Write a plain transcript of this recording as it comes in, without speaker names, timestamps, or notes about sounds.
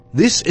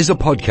This is a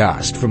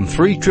podcast from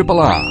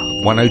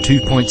 3RRR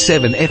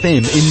 102.7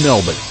 FM in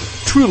Melbourne.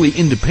 Truly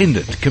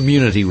independent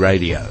community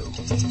radio.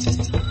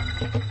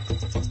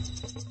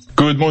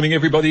 Good morning,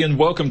 everybody, and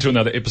welcome to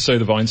another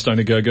episode of Einstein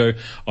A Go-Go.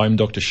 I'm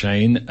Dr.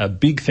 Shane. A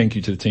big thank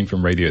you to the team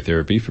from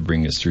Radiotherapy for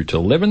bringing us through to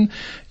 11.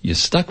 You're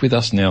stuck with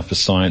us now for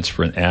science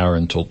for an hour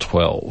until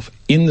 12.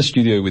 In the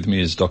studio with me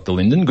is Dr.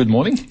 Linden. Good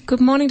morning.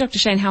 Good morning, Dr.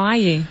 Shane. How are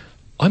you?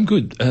 I'm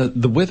good.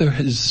 The weather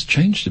has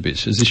changed a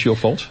bit. Is this your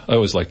fault? I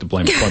always like to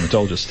blame a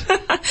climatologist.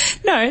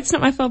 No, it's not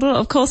my fault at all.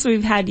 Of course,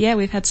 we've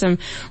had some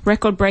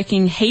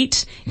record-breaking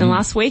heat in the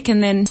last week,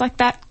 and then it's like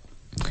that.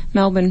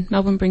 Melbourne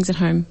brings it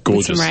home.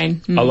 Gorgeous. With some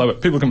rain. I love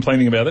it. People are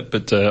complaining about it,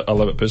 but I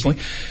love it personally.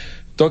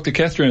 Dr.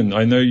 Catherine,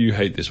 I know you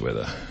hate this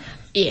weather.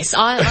 Yes,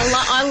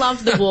 I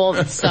love the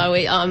warmth, so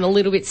I'm a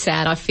little bit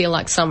sad. I feel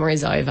like summer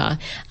is over.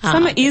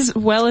 Summer is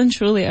well and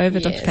truly over,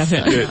 yes, Dr.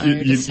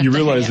 Catherine. You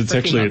realise it's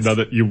actually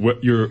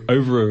you're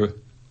over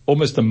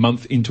almost a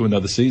month into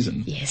another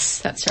season.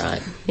 Yes, that's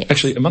right. Yes.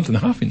 Actually, a month and a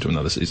half into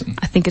another season.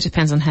 I think it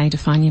depends on how you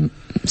define your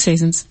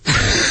seasons.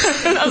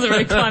 That was a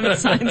really climate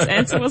science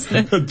answer,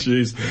 wasn't it? Oh,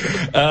 jeez.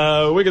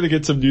 We're going to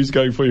get some news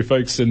going for you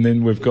folks, and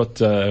then we've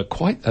got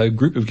quite a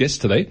group of guests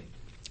today.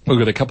 We've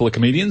got a couple of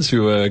comedians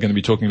who are going to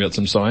be talking about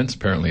some science,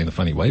 apparently in a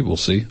funny way. We'll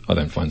see. I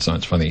don't find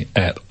science funny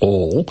at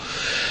all.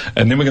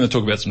 And then we're going to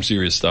talk about some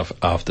serious stuff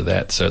after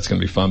that, so it's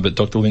going to be fun. But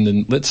Dr.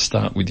 Linden, let's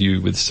start with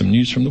you with some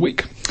news from the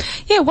week.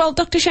 Yeah, well,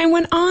 Dr. Shane,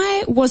 when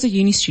I was a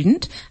uni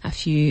student a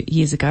few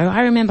years ago,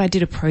 I remember I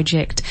did a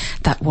project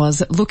that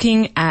was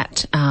looking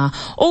at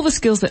all the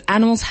skills that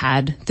animals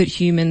had that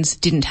humans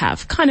didn't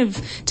have, kind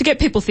of to get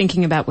people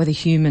thinking about whether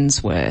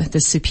humans were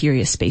the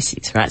superior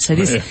species, right? So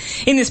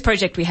in this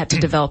project, we had to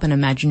develop an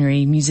imaginary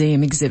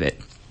museum exhibit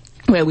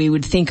where we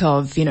would think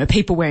of,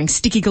 people wearing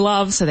sticky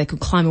gloves so they could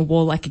climb a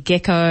wall like a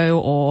gecko,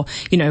 or,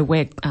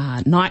 wear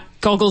night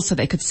goggles so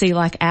they could see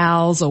like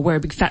owls, or wear a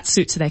big fat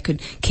suit so they could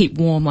keep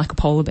warm like a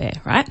polar bear,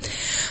 right?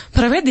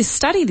 But I read this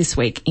study this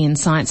week in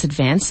Science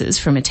Advances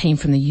from a team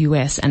from the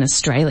US and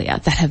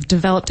Australia that have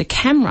developed a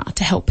camera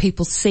to help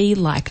people see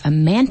like a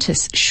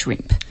mantis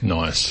shrimp.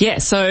 Nice. Yeah,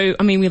 so,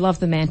 we love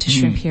the mantis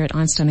shrimp here at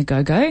Einstein A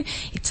Go-Go.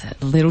 It's a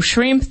little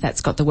shrimp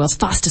that's got the world's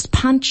fastest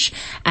punch,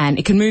 and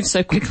it can move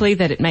so quickly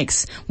that it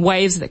makes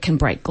waves that can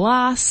break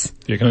glass.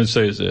 Yeah, can I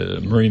say as a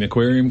marine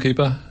aquarium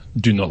keeper,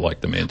 do not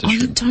like the mantis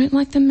shrimp. You don't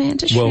like the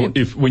mantis shrimp?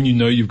 Well, when you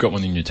know you've got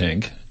one in your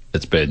tank,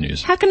 it's bad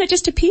news. How can it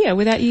just appear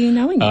without you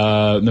knowing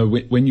it? No,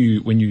 when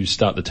you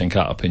start the tank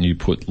up and you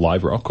put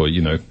live rock or,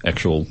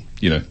 actual,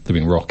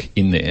 living rock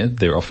in there,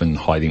 they're often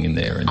hiding in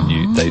there,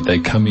 and they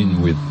come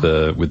in with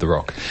the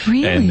rock.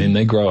 Really? And then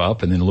they grow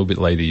up, and then a little bit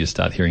later you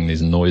start hearing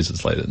these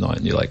noises late at night,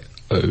 and you're like,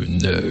 oh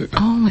no.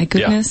 Oh my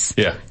goodness.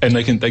 Yeah. And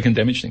they can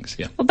damage things,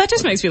 yeah. Well, that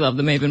just makes me love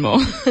them even more.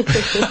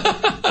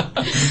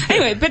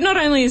 Anyway, but not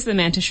only is the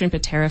mantis shrimp a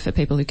terror for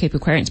people who keep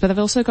aquariums, but they've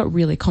also got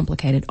really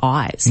complicated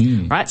eyes,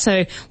 right?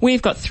 So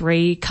we've got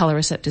 3 colour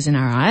receptors in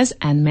our eyes,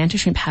 and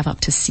mantis shrimp have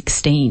up to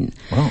 16.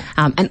 Wow.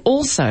 And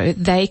also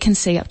they can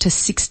see up to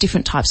 6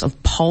 different types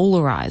of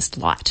polarised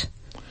light.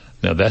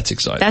 Now that's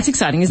exciting. That's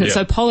exciting, isn't it? Yeah.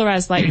 So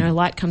polarised light,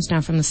 light comes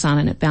down from the sun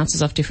and it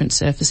bounces off different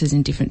surfaces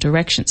in different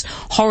directions.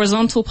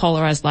 Horizontal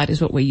polarised light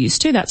is what we're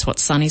used to. That's what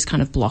sunnies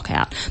kind of block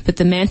out. But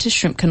the mantis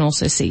shrimp can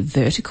also see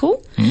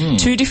vertical,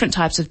 2 different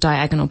types of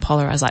diagonal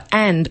polarised light,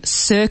 and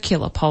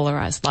circular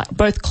polarised light,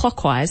 both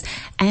clockwise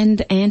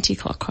and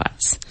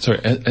anti-clockwise. So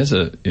as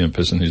a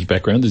person whose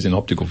background is in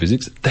optical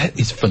physics, that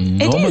is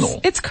phenomenal. It is.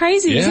 It's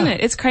crazy, isn't it?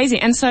 It's crazy.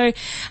 And so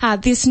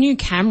this new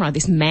camera,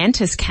 this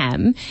mantis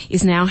cam,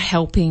 is now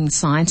helping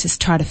scientists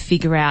try to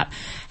figure out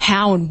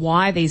how and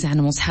why these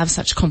animals have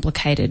such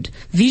complicated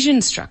vision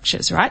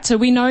structures, right? So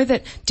we know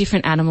that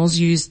different animals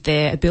use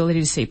their ability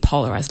to see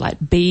polarised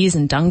light. Bees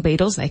and dung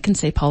beetles, they can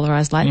see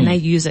polarised light, and they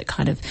use it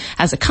kind of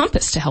as a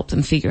compass to help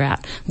them figure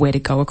out where to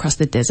go across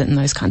the desert and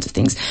those kinds of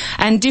things.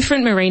 And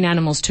different marine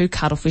animals too,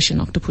 cuttlefish and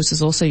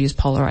octopuses, also use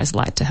polarised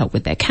light to help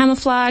with their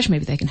camouflage.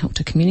 Maybe they can help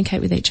to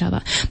communicate with each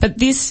other. But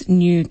this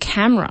new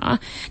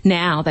camera,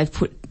 now they've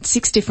put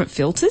 6 different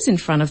filters in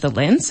front of the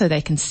lens so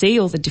they can see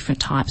all the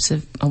different types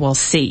of,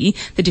 see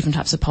the different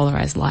types of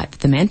polarised light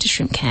that the mantis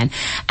shrimp can.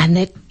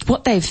 And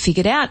what they've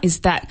figured out is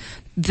that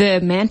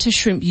the mantis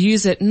shrimp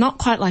use it not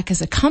quite like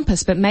as a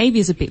compass, but maybe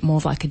as a bit more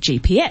of like a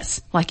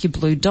GPS, like your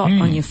blue dot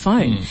on your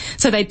phone.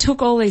 So they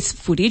took all this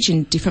footage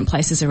in different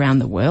places around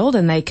the world,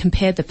 and they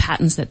compared the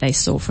patterns that they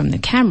saw from the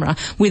camera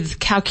with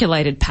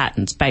calculated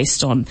patterns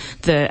based on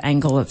the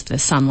angle of the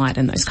sunlight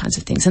and those kinds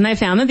of things. And they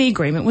found that the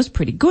agreement was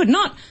pretty good.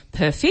 Not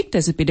perfect,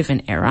 there's a bit of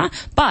an error,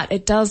 but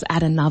it does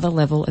add another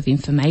level of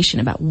information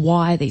about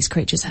why these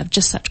creatures have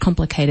just such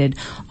complicated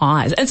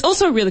eyes. It's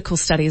also a really cool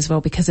study as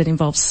well because it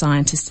involves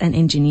scientists and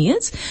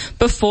engineers.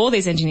 Before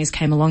these engineers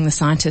came along, the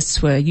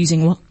scientists were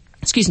using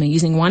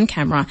one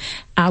camera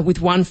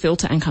with one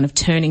filter and kind of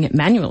turning it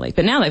manually.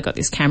 But now they've got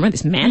this camera,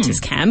 this mantis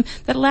cam,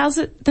 that allows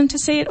them to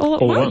see it all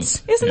at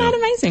once. Isn't that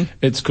amazing?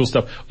 It's cool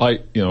stuff. I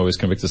always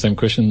come back to the same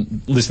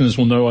question. Listeners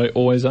will know I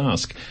always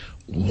ask,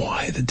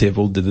 why the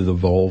devil did it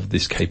evolve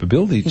this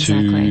capability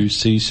to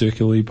see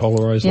circularly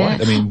polarized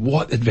light? I mean,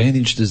 what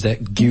advantage does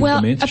that give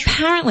the mantis? Well,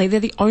 apparently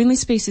they're the only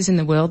species in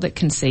the world that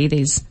can see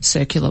these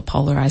circular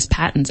polarized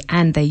patterns,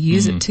 and they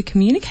use it to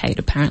communicate,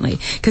 apparently,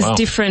 because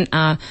different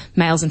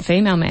males and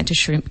female mantis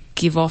shrimp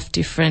give off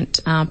different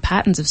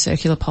patterns of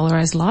circular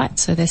polarized light,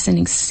 so they're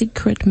sending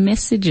secret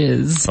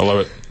messages. I love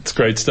it. It's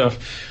great stuff.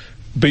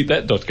 Beat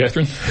that, Dr.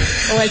 Catherine.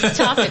 Oh, it's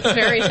tough. It's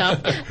very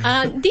tough.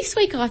 This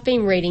week I've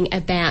been reading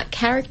about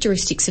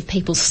characteristics of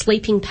people's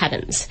sleeping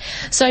patterns.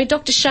 So,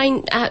 Dr.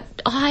 Shane,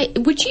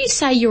 would you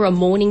say you're a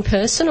morning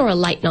person or a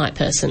late night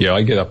person? Yeah,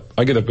 I get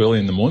up early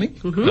in the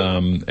morning,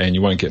 and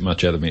you won't get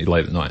much out of me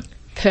late at night.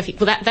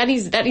 Perfect. Well,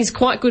 that is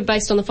quite good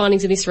based on the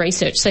findings of this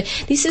research. So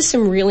this is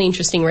some really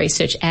interesting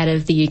research out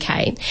of the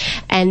UK,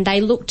 and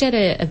they looked at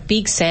a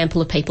big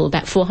sample of people,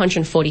 about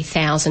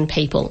 440,000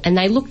 people, and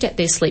they looked at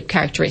their sleep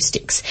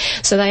characteristics.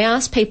 So they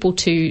asked people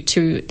to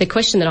the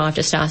question that I've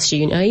just asked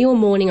you, are you a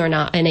morning or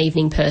an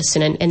evening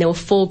person? And there were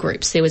 4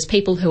 groups. There was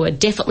people who are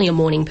definitely a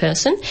morning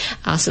person,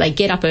 so they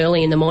get up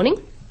early in the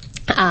morning.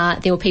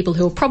 There were people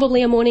who were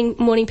probably a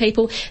morning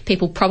people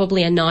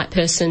probably a night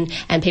person,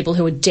 and people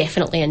who were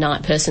definitely a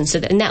night person. So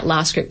in that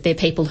last group, they're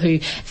people who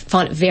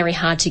find it very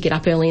hard to get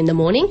up early in the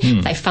morning.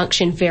 They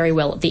function very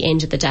well at the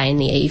end of the day and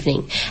the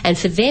evening. And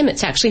for them,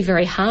 it's actually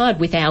very hard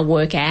with our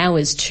work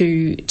hours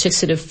to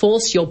sort of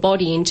force your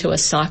body into a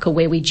cycle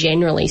where we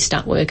generally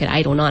start work at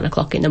 8 or 9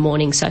 o'clock in the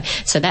morning. So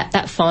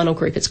that final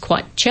group, it's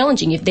quite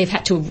challenging. They've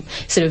had to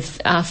sort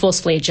of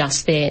forcefully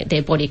adjust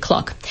their body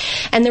clock.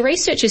 And the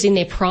researchers in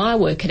their prior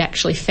work had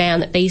actually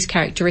found that these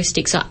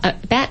characteristics are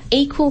about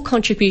equal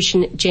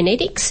contribution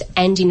genetics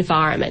and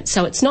environment.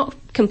 So it's not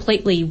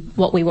completely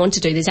what we want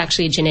to do. There's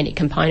actually a genetic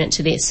component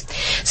to this.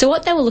 So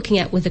what they were looking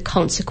at were the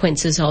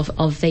consequences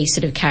of these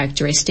sort of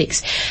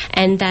characteristics,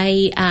 and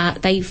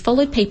they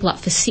followed people up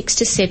for 6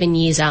 to 7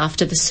 years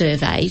after the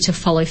survey to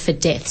follow for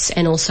deaths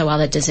and also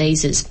other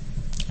diseases.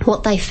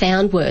 What they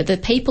found were the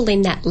people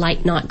in that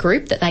late night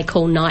group that they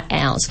call night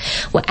owls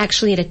were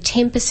actually at a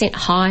 10%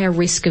 higher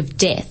risk of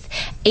death,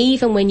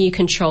 even when you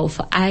control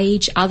for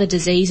age, other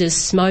diseases,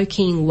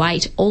 smoking,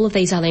 weight, all of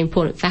these other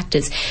important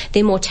factors.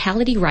 Their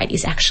mortality rate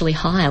is actually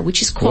higher,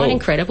 which is quite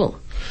incredible.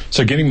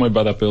 So getting my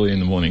butt up early in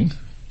the morning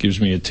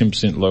gives me a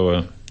 10%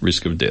 lower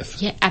risk of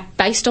death. Yeah,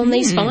 based on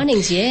these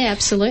findings, yeah,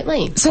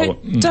 absolutely. So,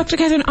 Dr.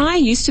 Catherine, I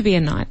used to be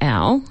a night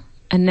owl,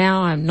 and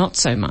now I'm not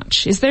so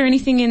much. Is there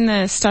anything in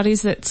the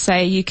studies that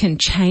say you can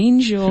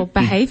change your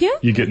behaviour?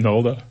 You're getting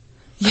older.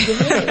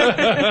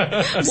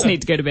 Just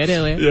need to go to bed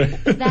earlier.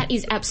 Yeah. That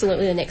is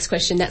absolutely the next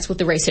question. That's what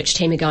the research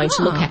team are going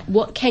to look at.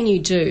 What can you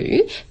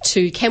do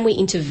can we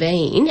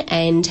intervene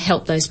and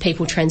help those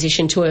people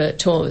transition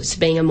towards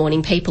being a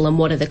morning people, and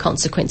what are the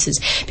consequences?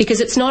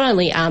 Because it's not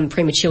only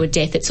premature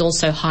death, it's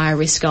also higher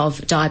risk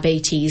of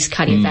diabetes,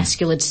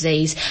 cardiovascular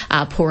disease,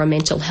 poorer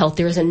mental health.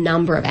 There is a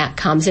number of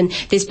outcomes, and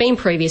there's been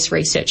previous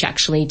research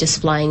actually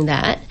displaying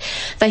that.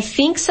 They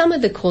think some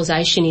of the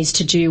causation is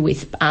to do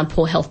with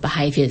poor health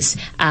behaviours.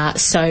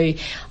 So,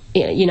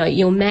 you know,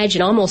 you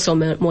imagine I'm also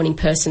a morning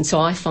person, so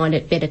I find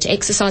it better to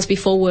exercise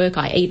before work.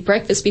 I eat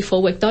breakfast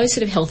before work, those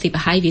sort of healthy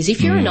behaviours.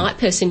 If you're a night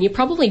person, you're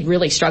probably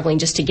really struggling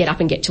just to get up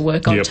and get to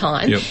work on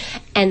time.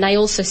 And they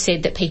also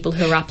said that people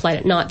who are up late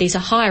at night, there's a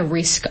higher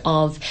risk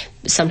of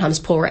sometimes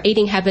poorer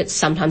eating habits,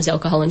 sometimes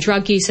alcohol and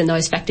drug use, and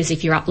those factors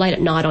if you're up late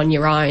at night on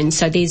your own.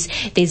 So there's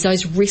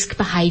those risk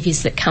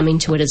behaviours that come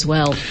into it as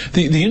well.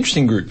 The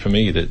interesting group for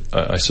me that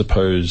I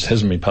suppose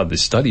hasn't been part of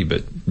this study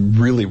but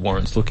really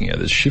warrants looking at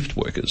is shift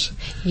workers.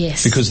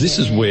 Yes. Because this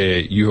is where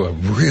you are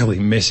really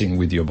messing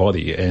with your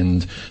body,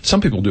 and some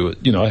people do it.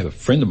 You know, I have a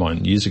friend of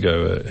mine years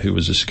ago who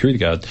was a security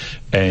guard,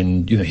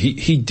 and, you know,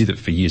 he did it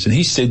for years, and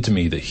he said to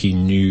me that he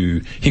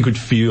knew, he could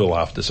feel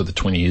after sort of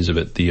 20 years of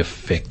it, the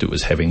effect it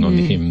was having on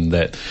him,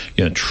 that,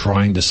 you know,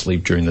 trying to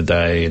sleep during the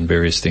day and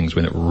various things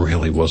when it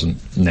really wasn't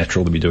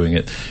natural to be doing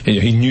it.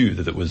 He knew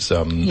that it was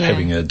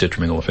having a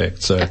detrimental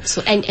effect. So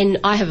absolutely. And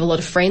I have a lot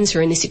of friends who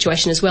are in this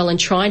situation as well, and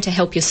trying to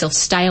help yourself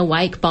stay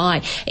awake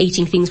by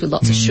eating things with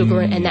lots of sugar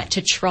and that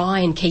to try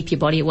and keep your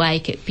body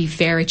awake, it'd be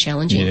very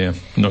challenging. Yeah,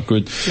 not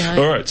good.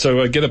 No. All right,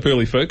 so get up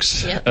early,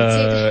 folks. Yep,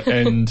 that's it.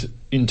 And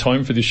in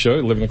time for this show,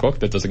 11 o'clock,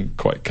 that doesn't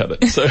quite cut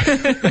it. So,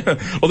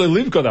 although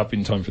Liv got up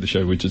in time for the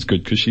show, which is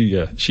good, because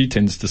she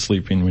tends to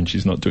sleep in when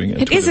she's not doing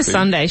it. It is a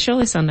Sunday.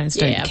 Surely Sundays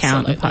don't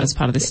count as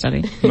part of this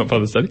study. Not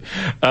part of the study.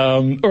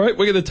 All right,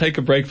 we're going to take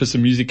a break for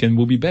some music, and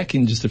we'll be back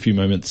in just a few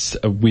moments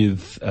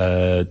with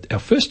our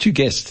first two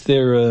guests.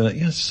 They're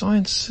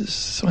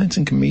science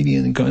and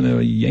comedian kind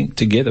of yanked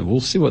together. We'll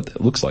see what that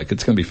looks like.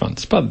 It's going to be fun.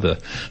 It's part of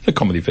the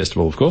comedy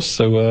festival, of course.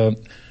 So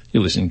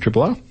you're listening to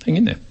Triple R. Hang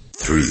in there.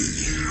 3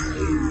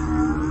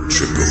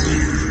 Triple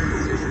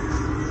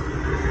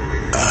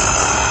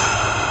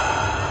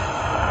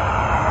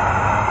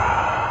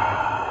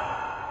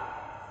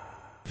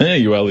There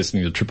you are,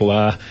 listening to Triple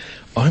R.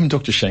 I'm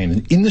Dr. Shane,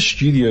 and in the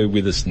studio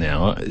with us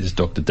now is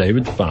Dr.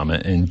 David Farmer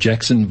and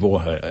Jackson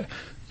Vorher.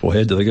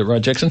 Did I get it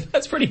right, Jackson?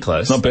 That's pretty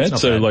close. Not bad. Not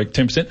so bad. Like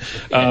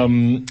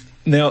 10%.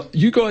 Now,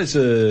 you guys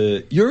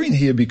you're in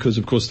here because,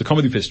 of course, the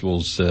comedy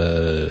festival's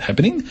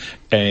happening,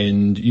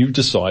 and you've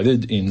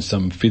decided in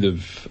some fit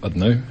of, I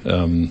don't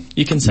know,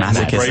 you can say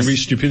bravery,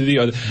 stupidity,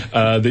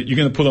 that you're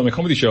going to put on a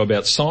comedy show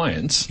about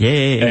science.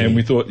 Yeah. And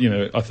we thought,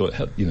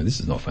 this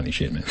is not funny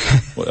shit, man.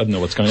 I don't know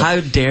what's going on.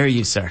 How dare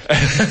you, sir?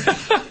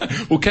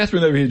 Well,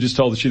 Catherine over here just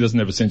told us she doesn't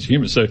have a sense of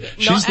humour, so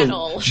she's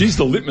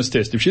the litmus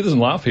test. If she doesn't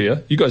laugh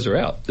here, you guys are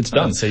out. It's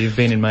done. So you've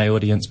been in my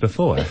audience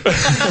before.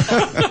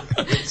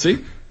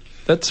 See?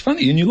 That's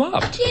funny, and you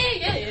laughed.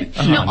 Yeah.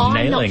 No,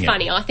 I'm not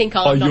funny. I think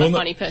I'm not a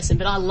funny person,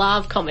 but I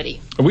love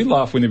comedy. We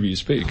laugh whenever you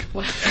speak.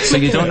 So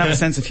you don't have a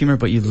sense of humour,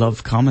 but you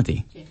love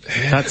comedy.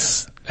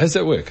 How's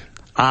that work?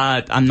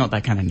 I'm not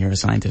that kind of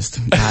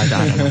neuroscientist. I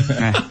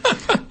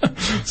don't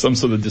know. Some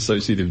sort of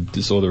dissociative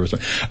disorder or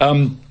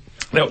something.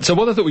 Now, so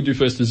what I thought we'd do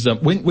first is,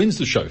 when's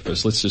the show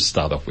first? Let's just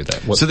start off with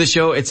that. So the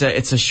show, it's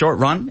a short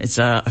run. It's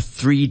a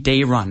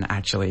 3-day run,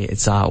 actually.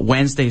 It's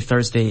Wednesday,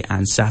 Thursday,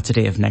 and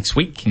Saturday of next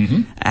week.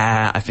 Mm-hmm.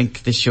 I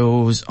think the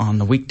shows on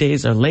the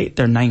weekdays are late.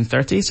 They're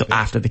 9:30, so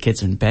after the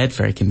kids are in bed,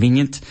 very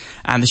convenient.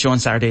 And the show on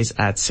Saturdays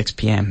at 6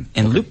 p.m.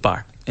 in Loop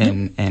Bar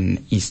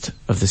in east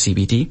of the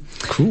CBD.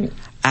 Cool.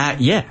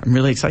 Yeah, I'm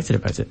really excited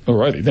about it.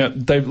 Alrighty. Now,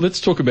 Dave,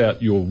 let's talk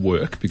about your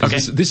work,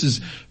 because this is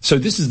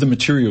the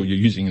material you're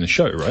using in the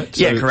show, right?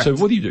 Yeah, correct. So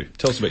what do you do?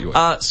 Tell us about your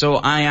work. So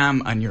I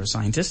am a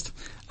neuroscientist,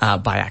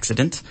 by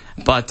accident.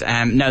 But,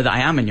 now that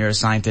I am a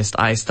neuroscientist,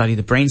 I study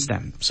the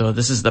brainstem. So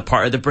this is the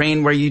part of the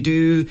brain where you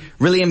do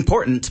really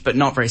important but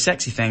not very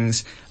sexy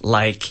things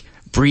like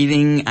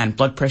breathing and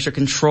blood pressure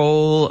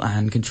control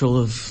and control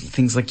of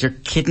things like your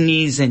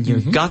kidneys and your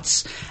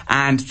guts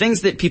and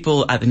things that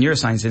people at the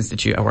Neuroscience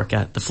Institute, I work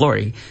at the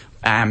Florey,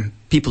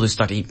 people who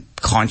study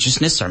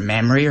consciousness or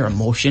memory or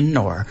emotion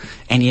or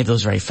any of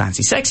those very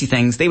fancy sexy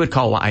things, they would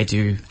call what I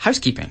do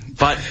housekeeping.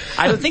 But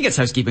I don't think it's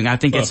housekeeping. I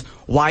think it's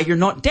why you're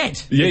not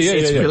dead.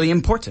 It's really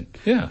important.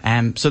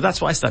 Yeah. So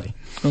that's what I study.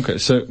 Okay,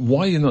 so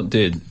why you're not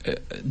dead.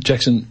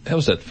 Jackson,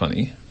 how's that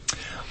funny?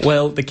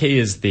 Well, the key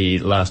is the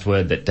last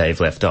word that Dave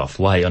left off,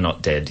 why you're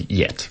not dead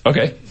yet.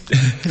 Okay.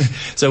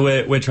 So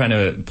we're trying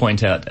to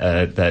point out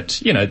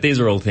that, these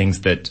are all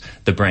things that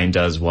the brain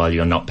does while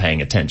you're not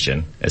paying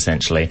attention,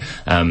 essentially.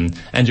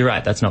 And you're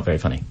right, that's not very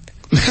funny.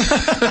 You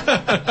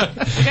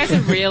guys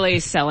are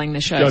really selling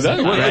the show.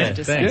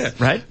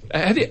 Right?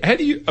 How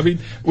do you,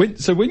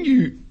 when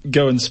you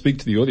go and speak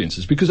to the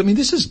audiences, because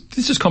this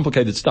is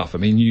complicated stuff.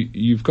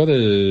 You've got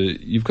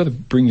to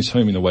bring this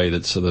home in a way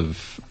that sort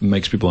of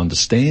makes people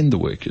understand the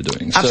work you're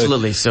doing.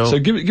 Absolutely. So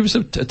give us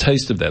a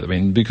taste of that.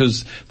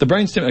 Because the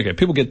brainstem, okay,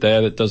 people get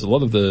that. It does a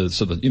lot of the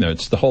sort of,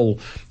 it's the whole,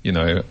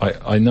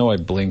 I know I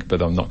blink,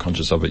 but I'm not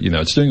conscious of it.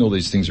 It's doing all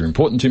these things that are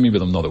important to me,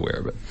 but I'm not aware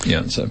of it.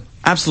 Yeah. So.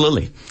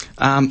 Absolutely.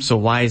 So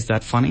why is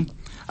that funny?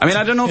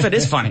 I don't know if it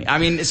is funny.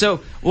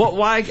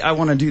 Why I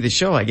want to do the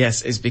show, I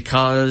guess, is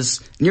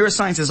because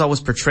neuroscience is always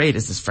portrayed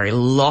as this very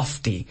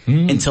lofty,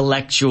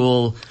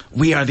 intellectual,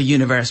 we are the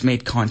universe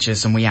made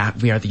conscious and we are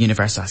the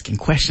universe asking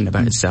question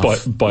about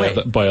itself. By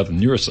other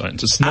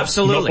neuroscientists.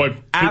 Absolutely.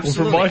 Not by people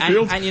from my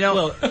field. And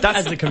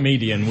as a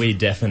comedian, we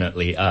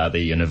definitely are the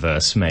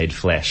universe made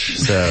flesh.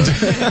 So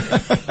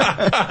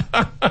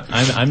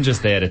I'm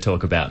just there to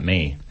talk about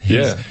me.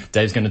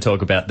 Dave's going to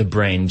talk about the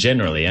brain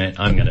generally, and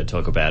I'm going to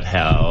talk about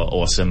how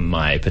awesome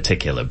my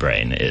particular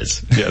brain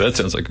is. Yeah, that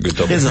sounds like a good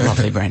topic. It is a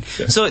lovely brain.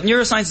 Yeah. So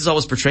neuroscience is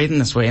always portrayed in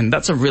this way, and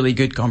that's a really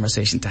good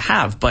conversation to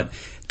have, but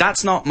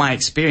that's not my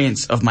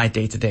experience of my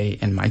day-to-day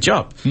in my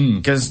job.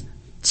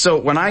 So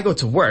when I go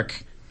to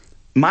work,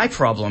 my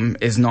problem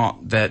is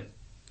not that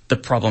the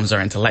problems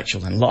are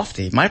intellectual and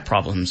lofty. My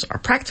problems are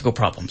practical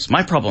problems.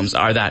 My problems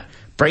are that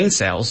brain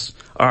cells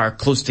are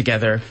close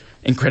together,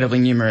 incredibly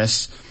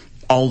numerous,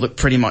 all look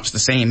pretty much the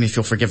same, if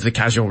you'll forgive the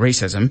casual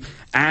racism,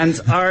 and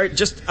are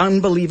just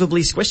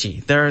unbelievably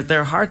squishy.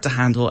 They're hard to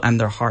handle and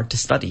they're hard to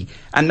study.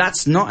 And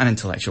that's not an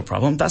intellectual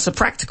problem. That's a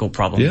practical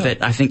problem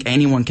that I think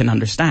anyone can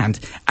understand.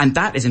 And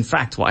that is, in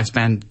fact, what I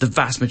spend the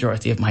vast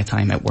majority of my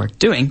time at work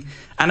doing.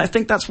 And I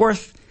think that's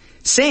worth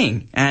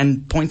saying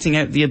and pointing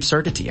out the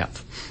absurdity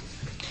of.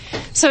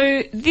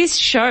 So this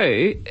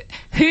show,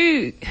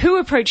 who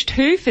approached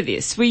who for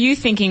this? Were you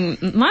thinking,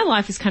 my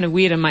life is kind of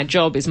weird and my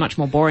job is much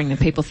more boring than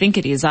people think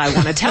it is, I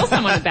want to tell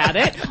someone about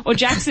it? Or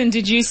Jackson,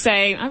 did you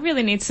say, I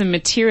really need some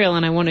material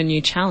and I want a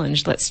new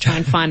challenge, let's try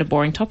and find a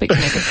boring topic to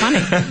make it funny?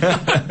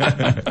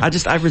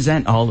 I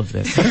resent all of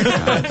this.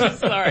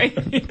 Sorry.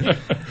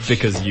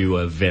 Because you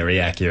were very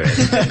accurate.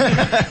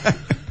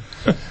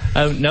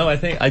 No, I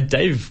think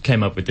Dave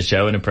came up with the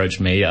show and approached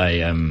me.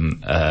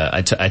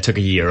 I took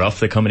a year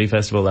off the comedy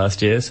festival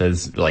last year, so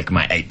it's like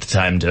my 8th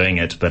time doing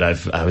it. But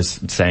I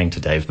was saying to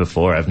Dave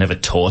before, I've never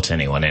taught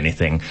anyone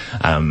anything,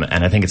 and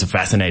I think it's a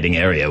fascinating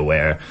area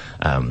where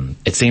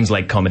it seems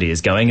like comedy is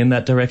going in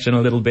that direction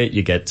a little bit.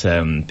 You get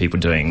people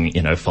doing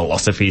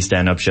philosophy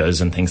stand-up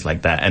shows and things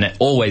like that, and it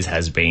always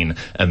has been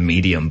a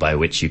medium by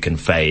which you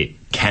convey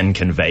can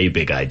convey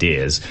big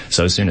ideas.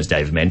 So as soon as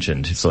Dave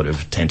mentioned, sort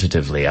of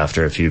tentatively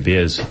after a few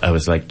beers, I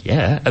was like,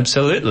 yeah,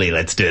 absolutely,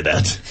 let's do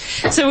that.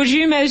 So would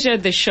you measure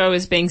the show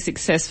as being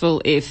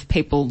successful if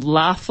people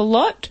laugh a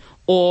lot?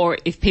 Or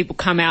if people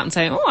come out and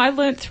say, oh, I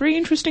learnt 3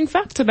 interesting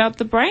facts about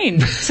the brain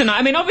tonight.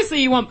 I mean,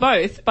 obviously you want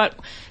both, but...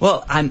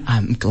 Well,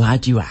 I'm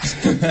glad you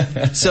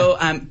asked. So,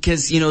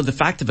 'cause, you know, the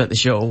fact about the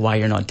show, Why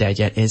You're Not Dead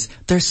Yet, is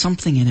there's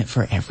something in it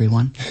for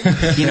everyone.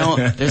 You know,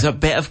 there's a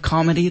bit of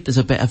comedy, there's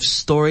a bit of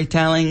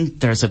storytelling,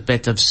 there's a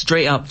bit of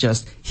straight up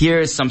just,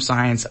 here's some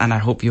science and I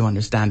hope you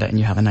understand it and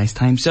you have a nice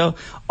time. So,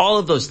 all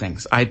of those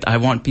things. I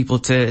want people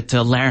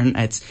to learn.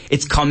 It's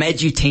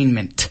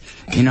comedutainment,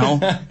 you know,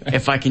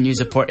 if I can use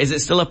is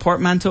it still a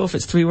portmanteau if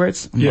it's 3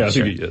 words? Yeah, I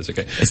think it's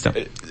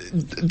okay.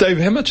 Dave,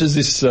 how much is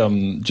this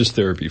just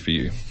therapy for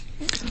you?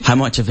 How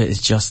much of it is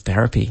just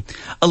therapy?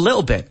 A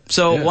little bit.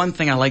 So one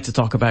thing I like to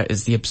talk about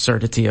is the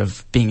absurdity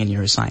of being a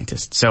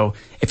neuroscientist. So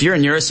if you're a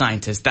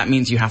neuroscientist, that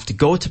means you have to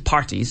go to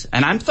parties,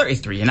 and I'm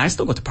 33 and I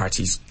still go to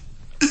parties.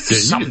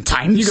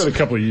 Sometimes. You got a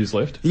couple of years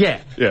left.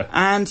 Yeah. Yeah.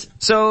 And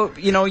so,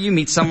 you know, you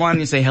meet someone,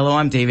 you say, hello,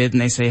 I'm David,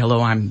 and they say,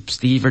 hello, I'm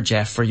Steve or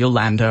Jeff or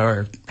Yolanda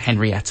or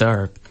Henrietta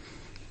or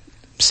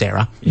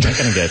Sarah. You're not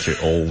going to go through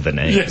all the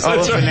names. Yes, all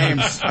of the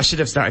names. I should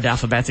have started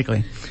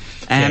alphabetically.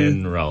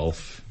 Ken,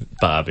 Rolf,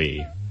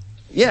 Barbie.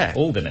 Yeah.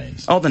 All the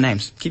names. All the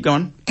names. Keep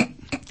going.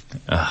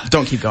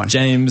 Don't keep going.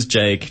 James,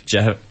 Jake,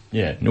 Jeff.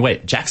 Yeah. No,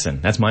 wait,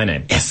 Jackson. That's my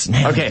name. Yes.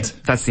 Okay.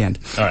 That's the end.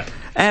 All right.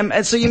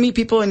 And so you meet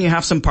people and you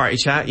have some party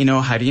chat, you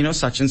know, how do you know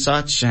such and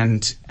such,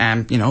 and,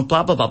 you know,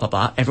 blah, blah, blah, blah,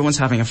 blah. Everyone's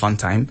having a fun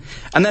time.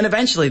 And then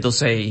eventually they'll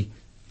say,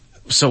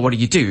 so what do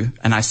you do?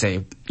 And I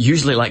say,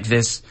 usually like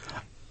this,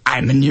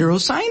 I'm a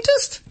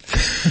neuroscientist.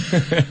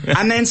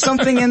 And then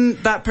something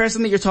in that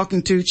person that you're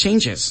talking to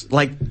changes.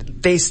 Like,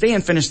 they stay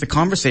and finish the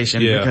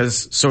conversation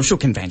because social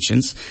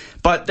conventions,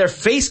 but their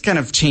face kind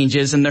of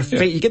changes and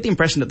you get the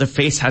impression that their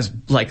face has,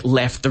 like,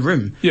 left the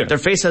room. Yeah. Their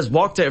face has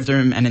walked out of the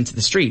room and into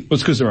the street. Well,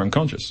 it's because they're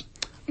unconscious.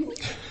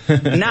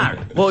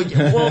 No. Well,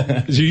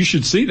 so you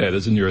should see that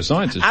as a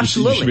neuroscientist.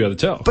 Absolutely. You should be able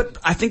to tell. But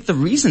I think the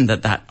reason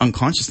that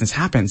unconsciousness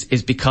happens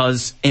is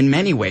because, in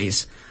many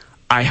ways,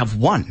 I have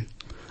won.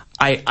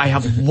 I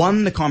have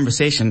won the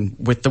conversation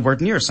with the word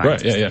neuroscientist.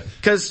 Right, yeah.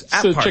 Because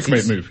it's a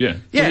checkmate move, yeah.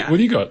 Yeah. What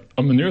do you got?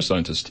 I'm a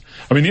neuroscientist.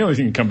 I mean, the only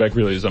thing that can come back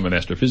really is I'm an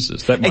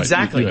astrophysicist. That might,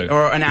 exactly. You know,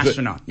 or an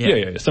astronaut.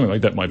 Yeah, something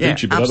like that might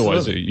beat you, but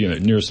otherwise, you know,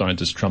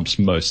 neuroscientist trumps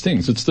most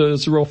things. It's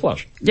a royal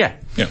flush. Yeah.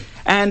 Yeah.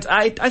 And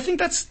I think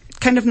that's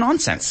kind of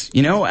nonsense,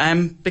 you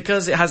know,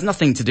 because it has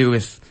nothing to do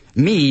with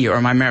me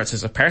or my merits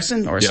as a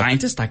person or a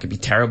scientist. I could be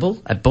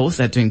terrible at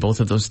doing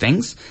both of those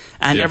things.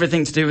 And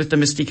everything to do with the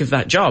mystique of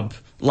that job,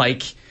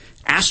 like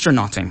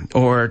astronauting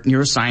or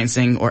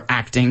neurosciencing or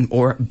acting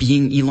or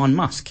being Elon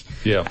Musk.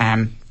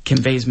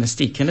 Conveys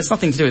mystique. And it's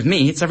nothing to do with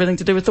me, it's everything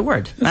to do with the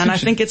word. And I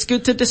think it's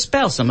good to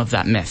dispel some of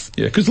that myth.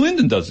 Yeah, because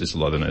Lyndon does this a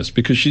lot in this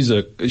because she's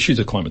a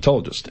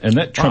climatologist, and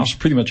that trumps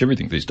pretty much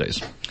everything these days.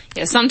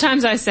 Yeah,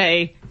 sometimes I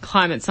say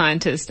climate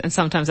scientist and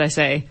sometimes I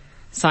say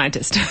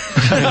scientist.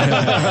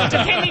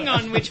 Depending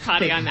on which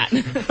party I'm at.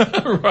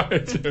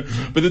 Right.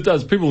 But it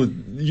does. People,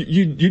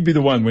 you'd be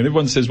the one when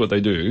everyone says what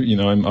they do. You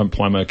know, I'm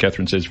Plumber,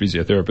 Catherine says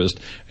physiotherapist,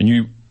 and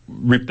you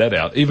rip that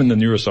out. Even the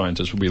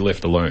neuroscientist will be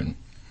left alone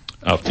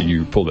after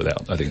you pull it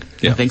out, I think.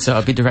 Yeah. I think so.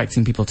 I'll be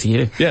directing people to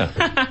you.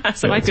 Yeah.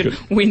 So I could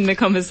win the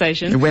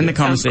conversation. Win the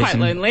conversation. Sounds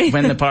quite lonely.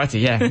 Win the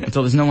party,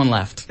 until there's no one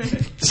left.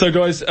 So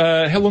guys,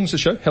 how long's the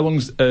show? How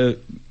long's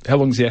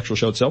the actual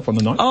show itself on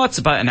the night? Oh, it's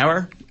about an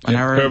hour. An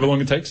hour. However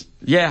long it takes?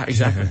 Yeah,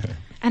 exactly.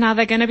 And are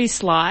there going to be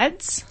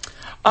slides?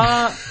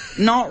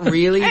 Not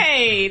really.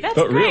 Hey, that's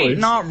Not great. really.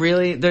 Not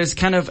really. There's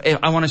kind of,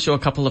 I want to show a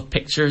couple of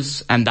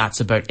pictures and that's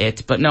about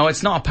it. But no,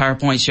 it's not a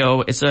PowerPoint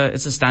show. It's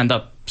a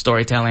stand-up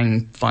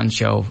storytelling fun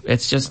show.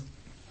 It's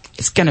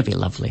gonna be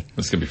lovely.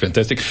 It's gonna be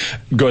fantastic.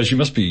 Guys, you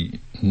must be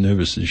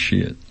nervous as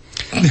shit.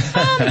 Is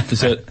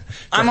that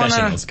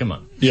professionals? Come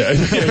on. Yeah,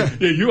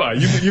 you are.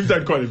 You've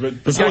done quite a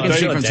bit.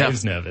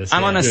 Dave's nervous.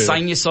 I'm on a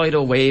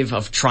sinusoidal wave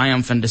of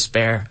triumph and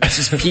despair. It's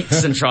just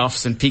peaks and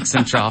troughs and peaks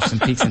and troughs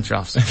and peaks and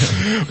troughs.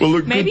 Well,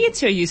 look, maybe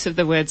it's your use of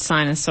the word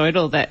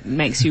sinusoidal that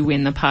makes you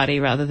win the party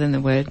rather than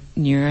the word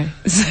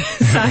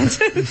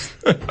neuroscientist.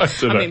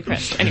 I'm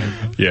impressed. Anyway.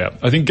 Yeah,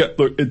 I think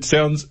look, it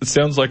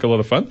sounds like a lot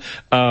of fun.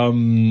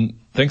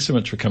 Thanks so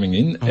much for coming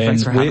in.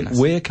 Thanks for having us.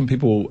 Where can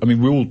people, I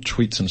mean, we'll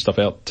tweet some stuff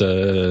out,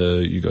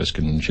 you guys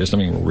can share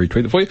something, we'll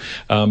retweet it for you,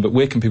 but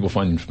where can people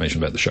find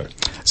information about the show?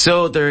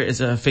 So there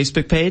is a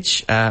Facebook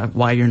page,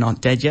 Why You're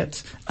Not Dead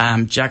Yet.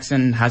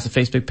 Jackson has a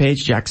Facebook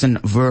page, Jackson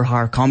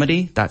Verhaar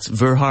Comedy. That's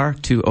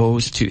Verhaar, 2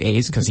 O's, 2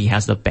 A's, because he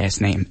has the best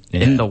name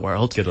in the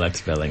world. Good luck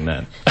spelling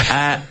that.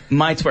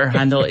 My Twitter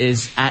handle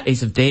is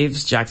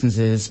 @AceofDaves. Jackson's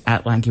is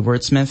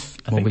 @LankyWordsmith.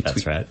 I think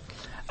that's right.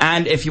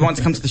 And if you want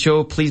to come to the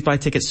show, please buy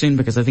tickets soon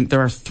because I think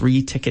there are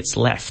 3 tickets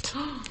left.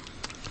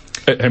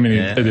 How many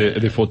are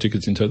there 4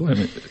 tickets in total? How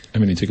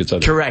many tickets are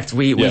there? Correct.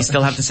 We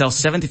still have to sell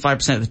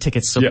 75% of the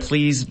tickets, so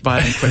please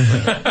buy them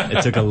quickly.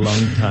 It took a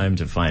long time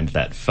to find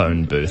that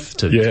phone booth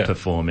to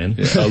perform in.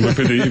 Yeah. Look,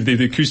 if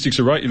the acoustics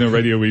are right,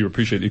 radio, we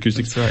appreciate the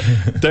acoustics.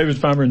 That's right. David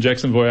Farmer and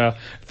Jackson Voyar,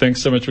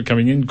 thanks so much for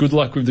coming in. Good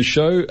luck with the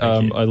show.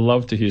 I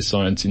love to hear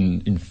science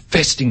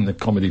infesting the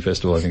comedy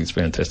festival. I think it's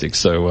fantastic.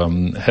 So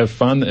have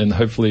fun, and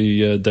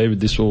hopefully, David,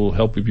 this will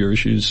help with your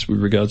issues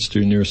with regards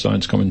to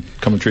neuroscience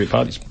commentary at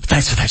parties.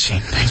 Thanks for that,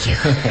 Shane. Thank you.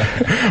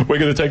 We're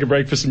going to take a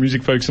break for some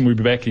music, folks, and we'll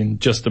be back in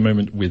just a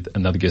moment with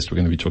another guest. We're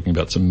going to be talking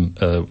about some,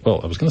 I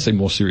was going to say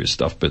more serious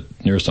stuff, but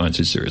neuroscience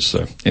is serious.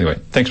 So anyway,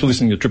 thanks for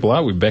listening to Triple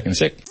R. We'll be back in a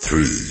sec.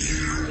 3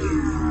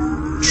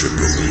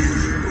 Triple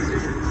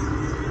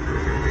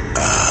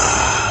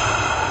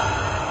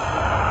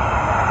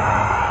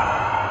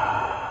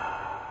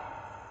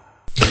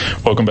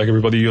Welcome back,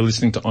 everybody. You're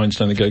listening to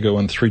Einstein the Go-Go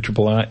on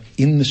 3RRR.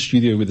 In the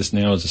studio with us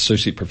now is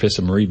Associate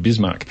Professor Marie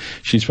Bismarck.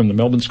 She's from the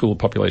Melbourne School of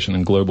Population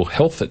and Global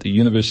Health at the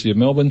University of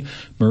Melbourne.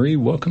 Marie,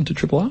 welcome to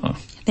 3RRR.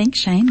 Thanks,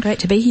 Shane. Great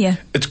to be here.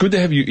 It's good to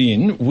have you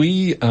in.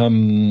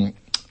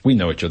 We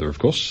know each other, of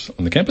course,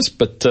 on the campus,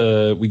 but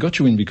we got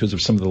you in because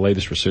of some of the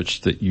latest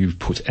research that you've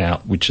put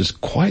out, which is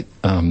quite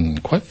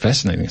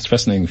fascinating. It's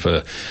fascinating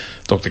for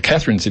Dr.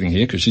 Catherine sitting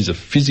here because she's a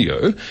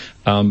physio,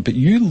 but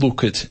you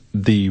look at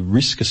the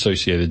risk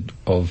associated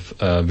of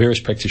various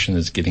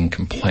practitioners getting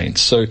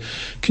complaints. So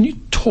can you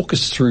talk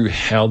us through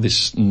how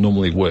this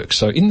normally works?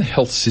 So in the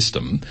health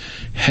system,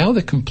 how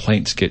the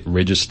complaints get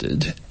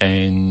registered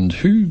and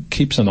who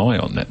keeps an eye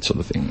on that sort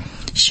of thing?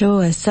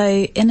 Sure. So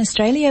in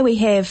Australia, we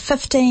have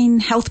 15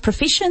 health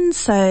professions,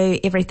 so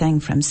everything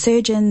from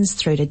surgeons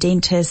through to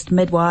dentists,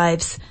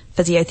 midwives,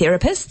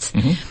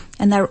 physiotherapists,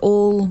 and they're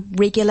all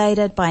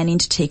regulated by an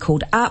entity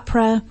called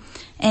AHPRA,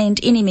 and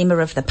any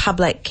member of the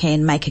public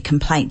can make a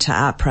complaint to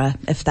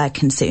AHPRA if they're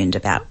concerned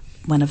about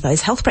one of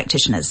those health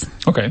practitioners.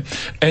 Okay.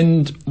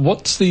 And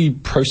what's the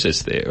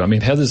process there? I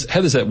mean, how does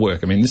that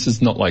work? I mean, this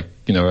is not like,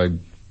 I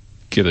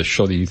get a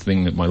shoddy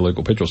thing at my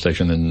local petrol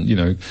station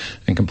and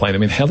complain. I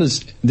mean,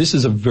 this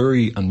is a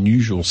very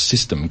unusual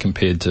system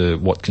compared to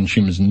what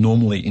consumers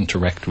normally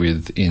interact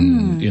with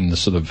in the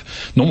sort of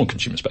normal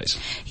consumer space.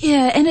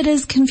 Yeah, and it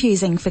is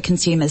confusing for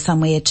consumers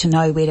somewhere to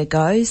know where to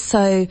go.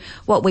 So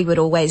what we would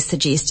always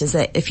suggest is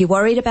that if you're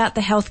worried about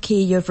the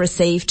healthcare you've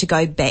received, to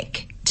go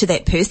back to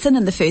that person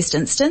in the first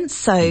instance.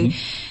 So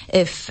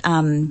if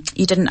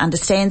you didn't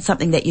understand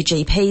something that your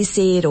GP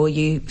said, or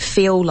you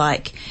feel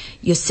like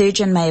your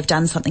surgeon may have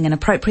done something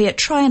inappropriate,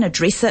 try and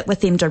address it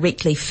with them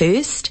directly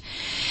first.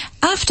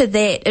 After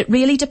that, it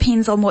really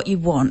depends on what you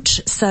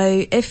want.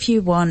 So if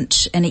you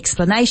want an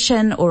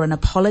explanation or an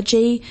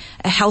apology,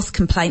 a health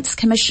complaints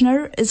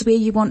commissioner is where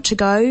you want to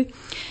go.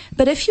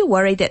 But if you're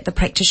worried that the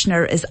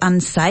practitioner is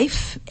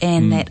unsafe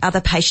and that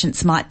other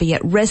patients might be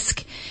at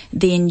risk,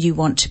 then you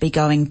want to be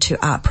going to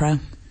AHPRA.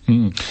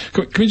 Can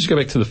we just go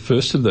back to the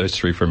first of those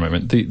three for a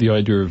moment? The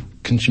idea of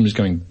consumers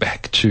going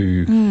back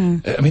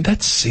to, I mean,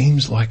 that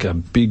seems like a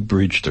big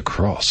bridge to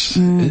cross.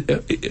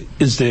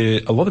 Is there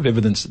a lot of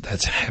evidence that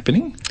that's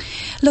happening?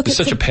 Look, there's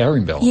such a power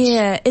imbalance.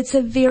 Yeah, it's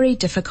a very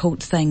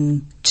difficult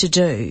thing to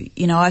do.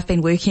 I've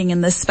been working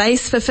in this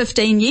space for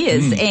 15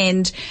 years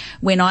and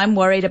when I'm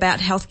worried about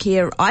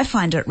healthcare, I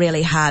find it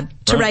really hard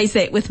to raise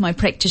that with my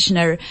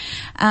practitioner.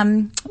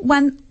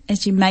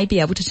 As you may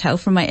be able to tell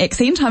from my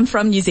accent, I'm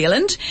from New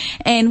Zealand,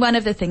 and one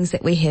of the things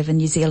that we have in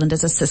New Zealand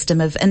is a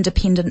system of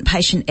independent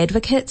patient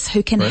advocates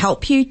who can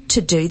help you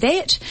to do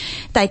that.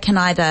 They can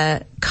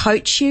either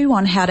coach you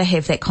on how to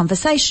have that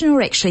conversation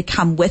or actually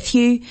come with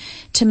you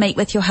to meet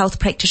with your health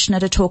practitioner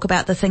to talk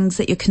about the things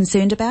that you're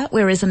concerned about,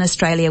 whereas in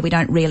Australia we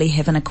don't really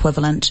have an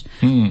equivalent.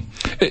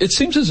 It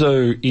seems as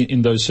though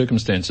in those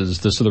circumstances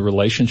the sort of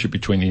relationship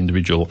between the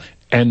individual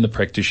and the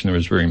practitioner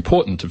is very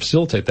important to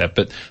facilitate that,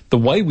 but the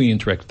way we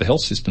interact with the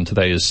health system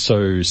today is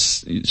so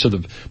sort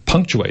of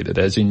punctuated,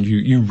 as in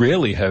you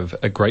rarely have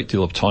a great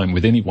deal of time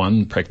with any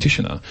one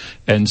practitioner,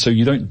 and so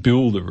you don't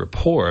build a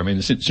rapport. I mean,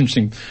 it's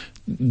interesting,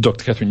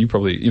 Dr. Catherine, you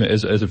probably,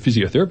 as a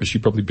physiotherapist, you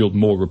probably build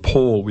more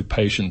rapport with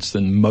patients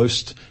than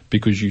most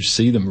because you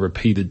see them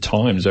repeated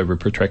times over a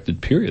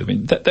protracted period. I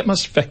mean, that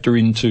must factor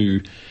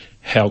into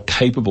how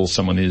capable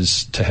someone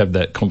is to have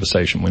that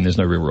conversation when there's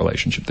no real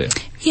relationship there.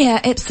 Yeah,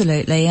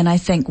 absolutely. And I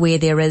think where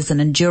there is an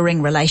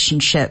enduring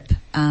relationship,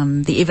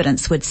 the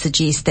evidence would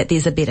suggest that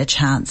there's a better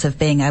chance of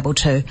being able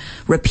to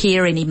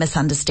repair any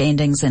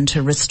misunderstandings and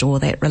to restore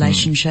that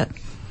relationship.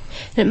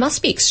 And it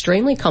must be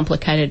extremely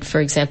complicated,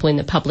 for example, in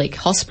the public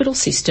hospital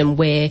system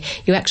where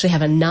you actually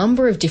have a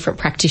number of different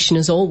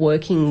practitioners all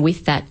working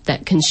with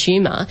that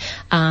consumer.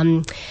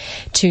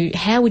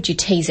 How would you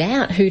tease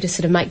out who to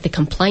sort of make the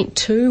complaint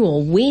to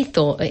or with,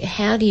 or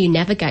how do you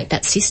navigate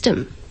that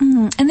system?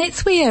 And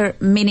that's where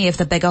many of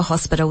the bigger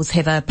hospitals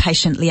have a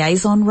patient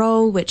liaison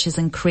role, which is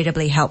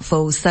incredibly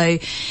helpful. So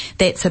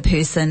that's a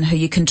person who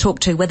you can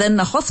talk to within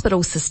the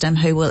hospital system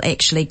who will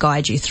actually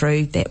guide you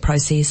through that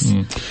process.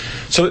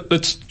 So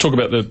let's talk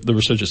about the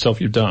research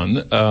itself you've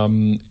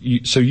done.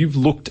 So you've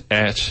looked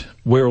at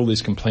where all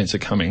these complaints are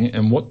coming,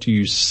 and what do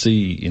you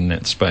see in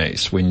that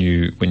space when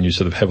you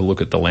sort of have a look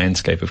at the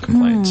landscape of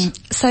complaints?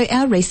 So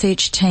our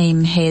research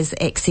team has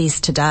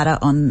access to data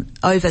on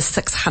over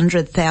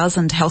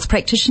 600,000 health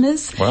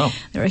practitioners. Wow.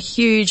 There are a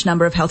huge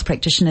number of health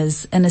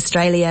practitioners in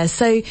Australia.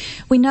 So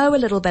we know a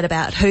little bit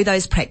about who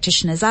those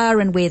practitioners are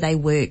and where they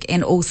work,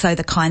 and also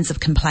the kinds of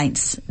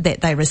complaints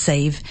that they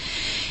receive.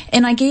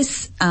 And I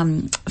guess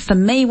for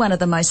me, one of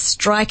the most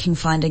striking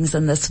findings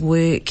in this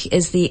work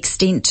is the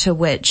extent to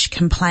which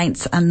complaints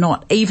are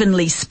not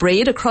evenly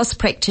spread across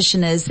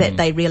practitioners, that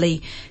they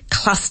really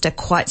cluster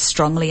quite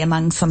strongly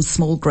among some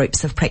small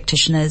groups of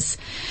practitioners.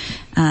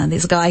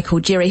 There's a guy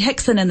called Jerry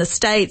Hickson in the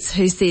States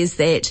who says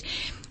that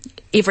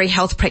every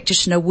health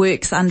practitioner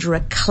works under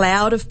a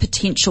cloud of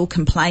potential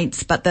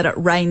complaints, but that it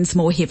rains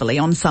more heavily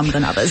on some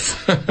than others.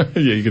 Yeah,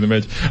 you can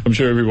imagine. I'm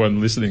sure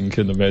everyone listening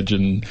can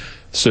imagine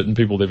certain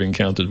people they've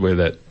encountered where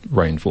that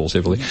rain falls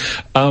heavily.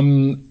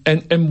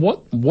 And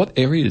what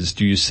areas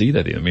do you see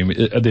that in? I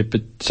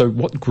mean, so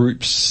what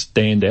groups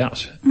stand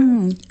out?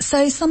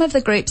 So some of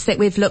the groups that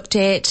we've looked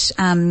at,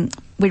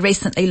 we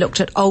recently looked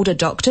at older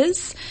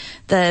doctors.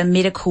 The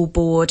medical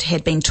board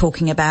had been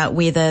talking about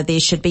whether there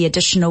should be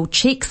additional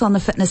checks on the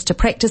fitness to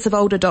practice of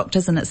older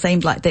doctors, and it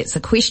seemed like that's a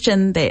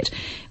question that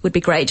would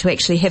be great to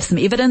actually have some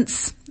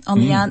evidence on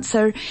the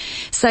answer.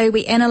 So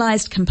we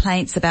analysed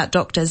complaints about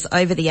doctors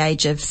over the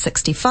age of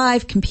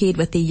 65 compared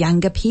with their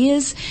younger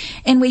peers,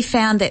 and we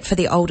found that for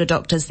the older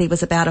doctors there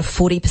was about a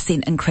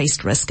 40%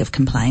 increased risk of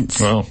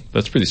complaints. Wow,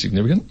 that's pretty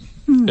significant.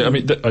 I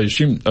mean, I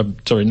assume,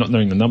 sorry, not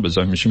knowing the numbers,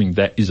 I'm assuming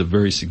that is a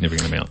very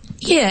significant amount.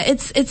 Yeah,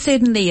 it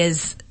certainly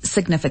is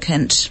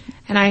significant.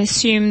 And I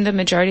assume the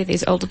majority of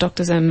these older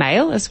doctors are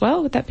male as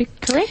well. Would that be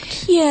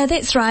correct? Yeah,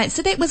 that's right.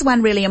 So that was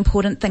one really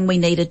important thing we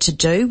needed to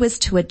do, was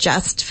to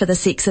adjust for the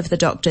sex of the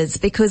doctors,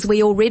 because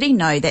we already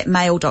know that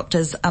male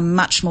doctors are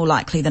much more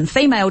likely than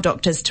female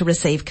doctors to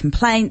receive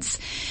complaints.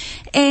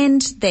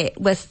 And that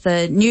with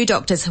the new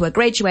doctors who are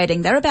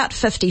graduating, they're about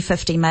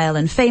 50-50 male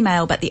and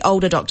female, but the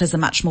older doctors are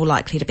much more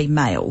likely to be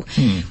male.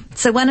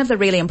 So one of the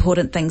really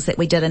important things that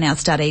we did in our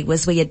study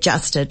was we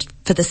adjusted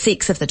for the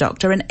sex of the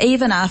doctor, and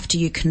even after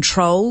you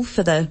control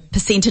for the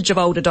percentage of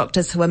older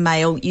doctors who are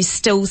male, you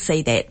still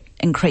see that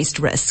increased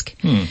risk.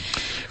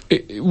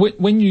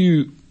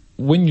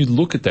 When you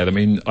look at that, I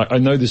mean, I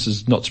know this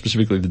is not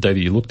specifically the data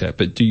you looked at,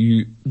 but do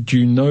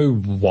you know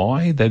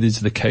why that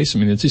is the case? I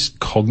mean, is this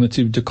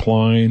cognitive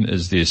decline?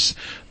 Is this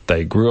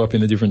they grew up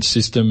in a different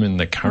system and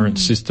the current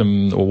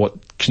system, or what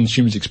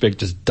consumers expect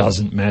just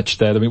doesn't match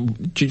that? I mean,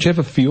 do you have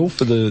a feel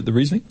for the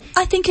reasoning?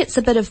 I think it's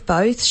a bit of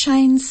both,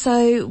 Shane.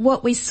 So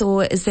what we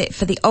saw is that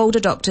for the older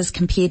doctors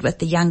compared with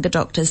the younger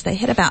doctors, they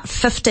had about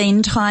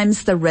 15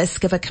 times the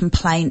risk of a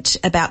complaint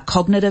about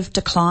cognitive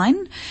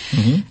decline.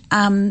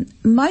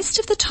 Most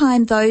of the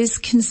time those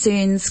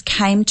concerns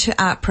came to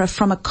AHPRA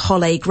from a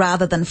colleague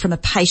rather than from a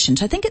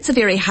patient. I think it's a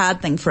very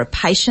hard thing for a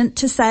patient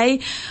to say.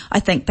 I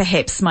think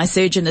perhaps my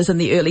surgeon is in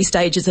the early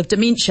stages of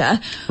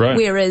dementia,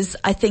 whereas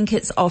I think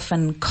it's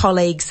often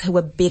colleagues who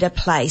are better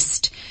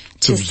placed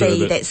to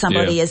see that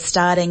somebody is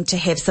starting to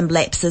have some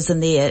lapses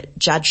in their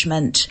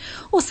judgment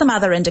or some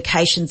other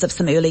indications of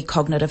some early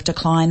cognitive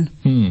decline.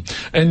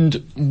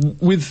 And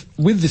with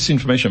this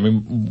information, I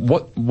mean,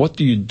 what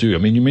do you do? I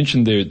mean, you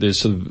mentioned they're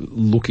sort of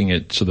looking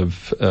at sort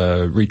of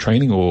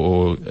retraining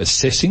or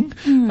assessing.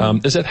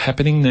 Is that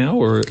happening now?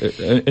 Or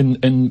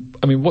and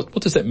I mean, what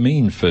does that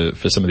mean for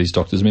some of these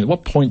doctors? I mean, at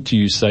what point do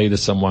you say to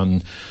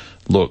someone,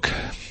 look,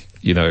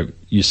 you know,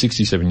 you're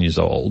 67 years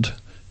old,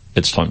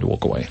 it's time to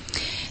walk away?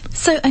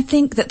 So I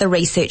think that the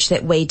research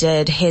that we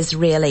did has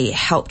really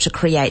helped to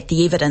create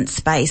the evidence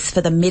base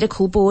for the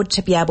medical board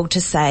to be able to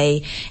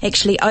say,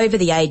 actually, over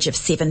the age of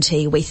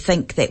 70, we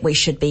think that we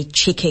should be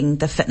checking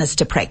the fitness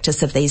to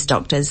practice of these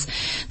doctors.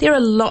 There are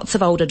lots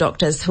of older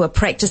doctors who are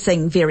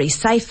practicing very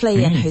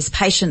safely and whose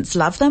patients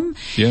love them.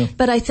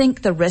 But I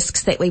think the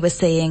risks that we were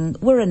seeing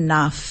were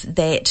enough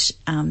that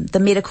the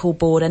medical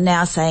board are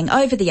now saying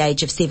over the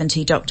age of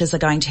 70, doctors are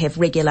going to have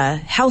regular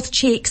health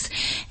checks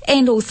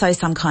and also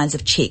some kinds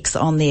of checks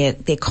on their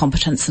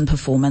competence and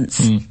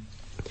performance.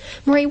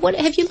 Marie,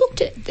 have you looked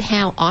at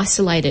how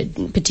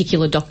isolated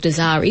particular doctors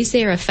are? Is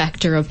there a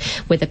factor of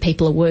whether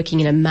people are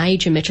working in a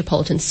major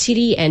metropolitan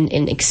city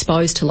and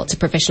exposed to lots of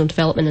professional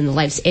development and the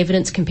latest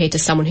evidence compared to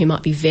someone who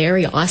might be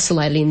very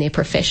isolated in their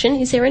profession?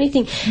 Is there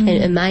anything,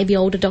 and maybe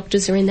older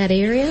doctors are in that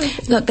area?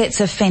 Look, that's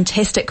a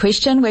fantastic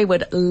question. We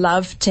would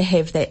love to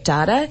have that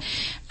data.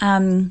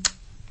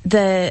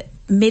 The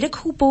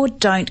medical board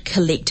don't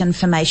collect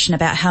information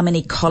about how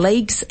many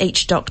colleagues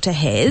each doctor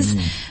has,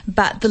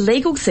 but the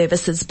legal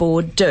services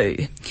board do.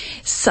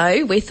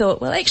 So we thought,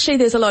 well, actually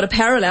there's a lot of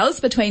parallels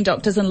between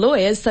doctors and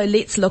lawyers, so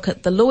let's look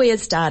at the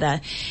lawyers'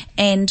 data.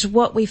 And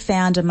what we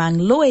found among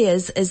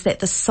lawyers is that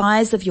the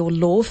size of your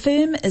law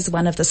firm is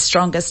one of the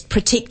strongest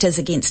protectors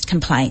against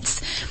complaints.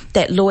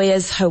 That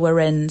lawyers who are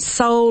in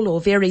sole or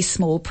very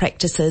small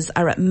practices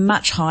are at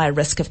much higher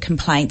risk of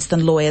complaints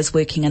than lawyers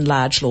working in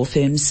large law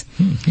firms.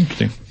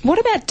 Interesting. What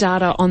about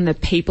data on the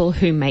people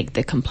who make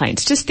the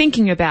complaints? Just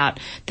thinking about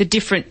the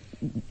different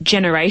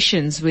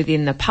generations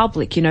within the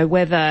public, you know,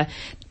 whether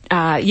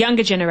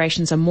younger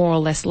generations are more or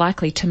less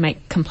likely to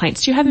make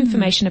complaints. Do you have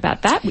information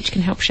about that which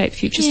can help shape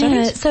future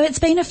studies? So it's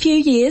been a few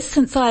years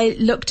since I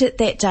looked at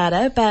that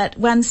data, but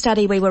one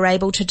study we were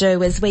able to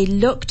do is we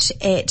looked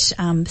at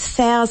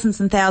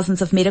thousands and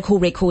thousands of medical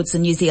records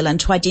in New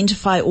Zealand to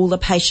identify all the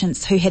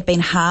patients who had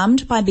been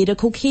harmed by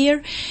medical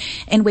care,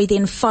 and we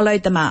then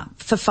followed them up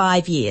for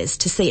 5 years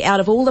to see out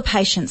of all the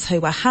patients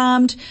who were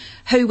harmed,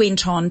 who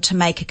went on to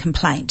make a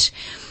complaint.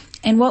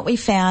 And what we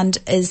found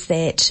is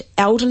that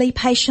elderly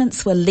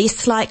patients were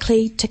less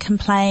likely to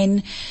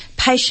complain.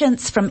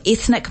 Patients from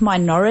ethnic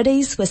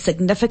minorities were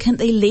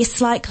significantly less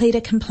likely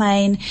to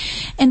complain.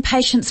 And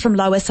patients from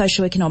lower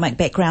socioeconomic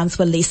backgrounds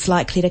were less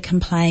likely to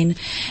complain.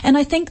 And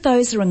I think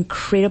those are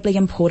incredibly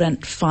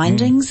important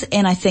findings.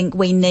 And I think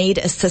we need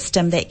a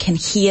system that can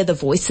hear the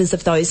voices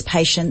of those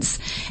patients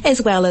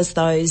as well as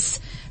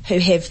those who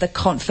have the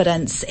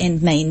confidence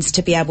and means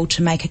to be able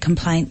to make a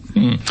complaint.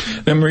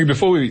 Now, Marie,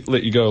 before we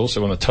let you go, I also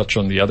want to touch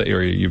on the other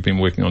area you've been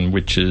working on,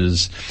 which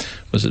is,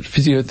 was it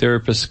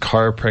physiotherapists,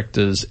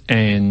 chiropractors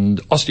and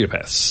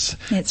osteopaths?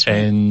 That's right.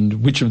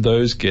 And which of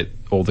those get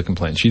all the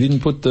complaints? You didn't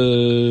put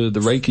the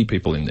Reiki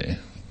people in there.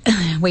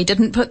 We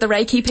didn't put the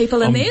Reiki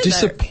people in there. I'm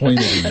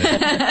disappointed in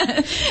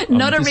that.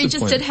 Not a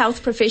registered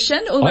health profession,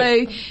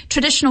 although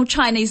traditional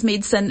Chinese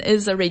medicine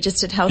is a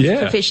registered health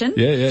profession.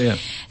 Yeah.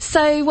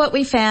 So what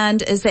we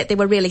found is that there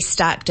were really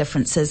stark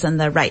differences in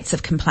the rates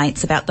of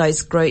complaints about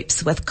those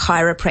groups, with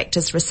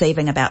chiropractors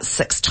receiving about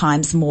 6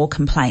 times more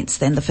complaints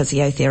than the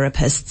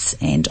physiotherapists,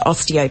 and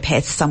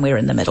osteopaths somewhere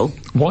in the middle.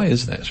 Why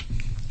is that?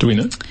 Do we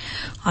know?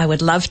 I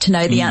would love to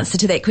know the answer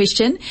to that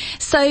question.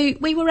 So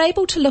we were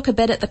able to look a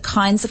bit at the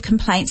kinds of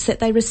complaints that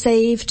they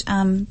received.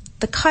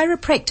 The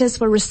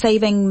chiropractors were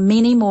receiving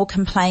many more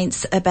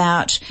complaints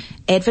about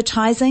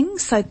advertising,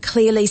 so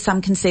clearly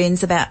some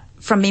concerns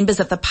from members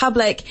of the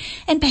public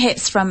and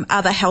perhaps from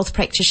other health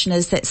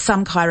practitioners that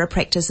some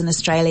chiropractors in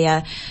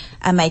Australia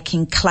are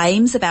making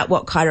claims about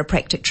what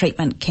chiropractic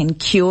treatment can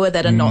cure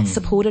that are not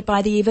supported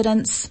by the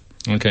evidence.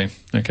 Okay.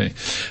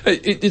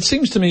 It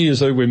seems to me as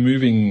though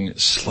we're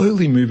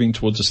slowly moving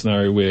towards a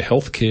scenario where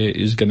healthcare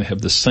is going to have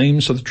the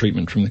same sort of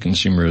treatment from the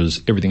consumer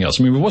as everything else.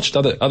 I mean, we've watched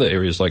other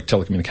areas like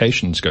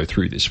telecommunications go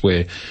through this,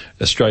 where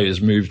Australia's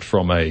moved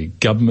from a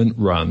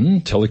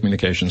government-run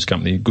telecommunications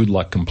company, good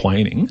luck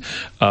complaining,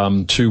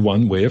 to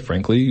one where,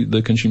 frankly,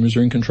 the consumers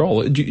are in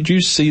control. Do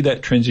you see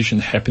that transition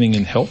happening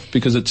in health?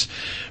 Because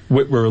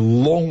we're a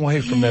long way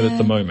from that at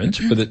the moment,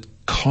 but it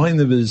kind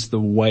of is the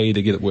way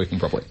to get it working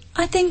properly.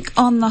 I think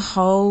on the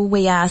whole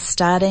we are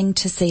starting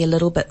to see a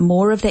little bit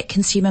more of that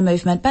consumer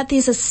movement, but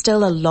there's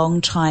still a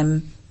long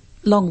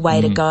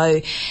way to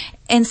go.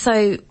 And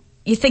so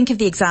you think of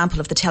the example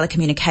of the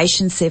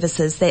telecommunications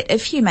services, that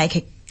if you make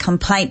a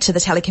complaint to the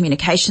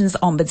telecommunications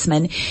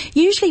ombudsman,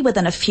 usually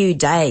within a few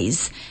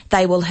days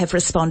they will have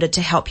responded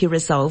to help you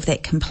resolve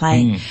that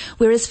complaint.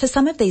 Whereas for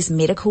some of these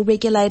medical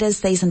regulators,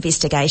 these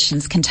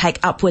investigations can take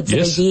upwards of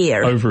a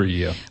year. Over a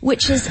year.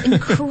 Which is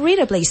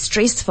incredibly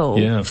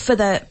stressful for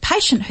the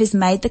patient who's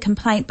made the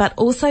complaint, but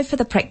also for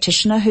the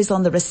practitioner who's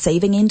on the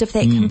receiving end of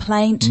that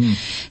complaint.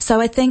 So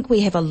I think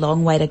we have a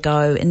long way to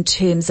go in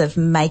terms of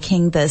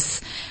making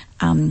this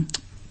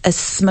a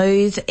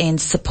smooth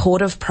and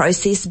supportive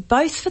process,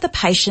 both for the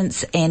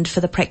patients and for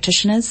the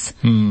practitioners.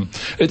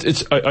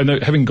 I know,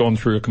 having gone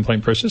through a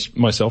complaint process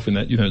myself, in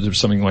that, there was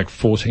something like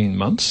 14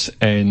 months,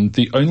 and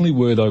the only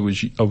word I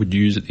would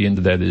use at the end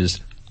of that is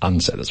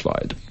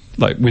unsatisfied.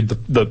 Like with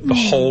the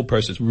whole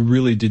process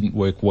really didn't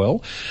work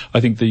well.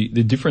 I think the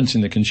difference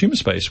in the consumer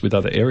space with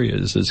other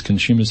areas is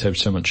consumers have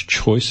so much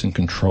choice and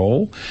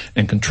control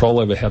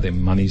over how their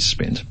money's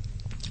spent.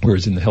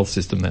 Whereas in the health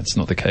system, that's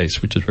not the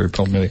case, which is very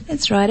problematic.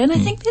 That's right. And I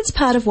think that's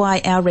part of why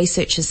our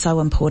research is so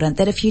important,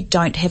 that if you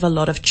don't have a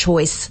lot of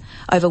choice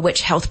over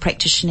which health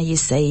practitioner you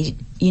see,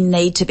 you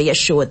need to be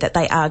assured that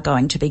they are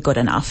going to be good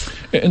enough.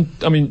 And,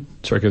 I mean,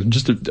 sorry, Kevin,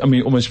 just to,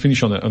 almost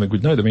finish on a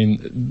good note. I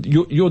mean,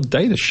 your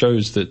data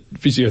shows that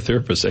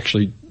physiotherapists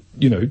actually,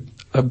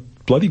 are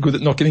bloody good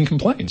at not getting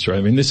complaints, right?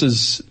 I mean,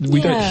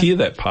 we don't hear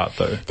that part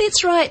though.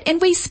 That's right.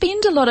 And we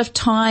spend a lot of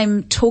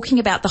time talking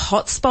about the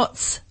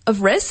hotspots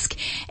of risk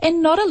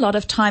and not a lot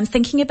of time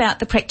thinking about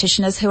the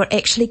practitioners who are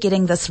actually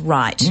getting this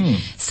right.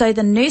 So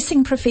the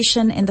nursing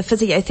profession and the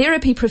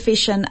physiotherapy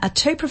profession are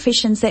two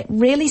professions that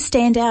really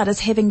stand out as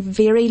having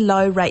very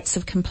low rates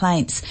of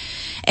complaints.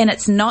 And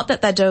it's not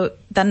that they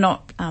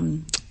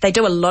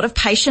do a lot of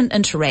patient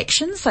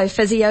interaction, so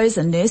physios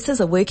and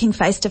nurses are working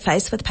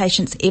face-to-face with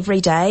patients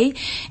every day,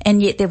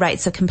 and yet their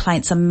rates of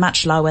complaints are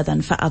much lower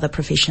than for other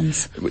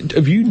professions.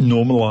 Have you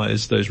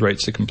normalised those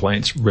rates of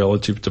complaints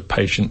relative to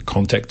patient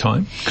contact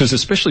time? Because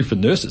especially for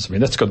nurses,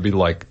 that's got to be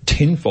like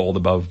tenfold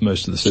above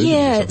most of the surgeons.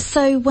 Yeah,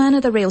 so one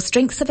of the real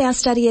strengths of our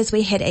study is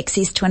we had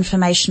access to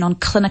information on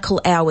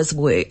clinical hours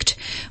worked,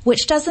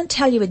 which doesn't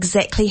tell you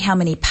exactly how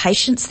many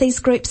patients these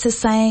groups are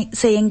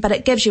seeing, but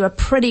it gives you a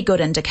pretty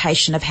good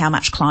indication of how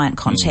much client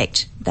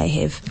contact they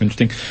have.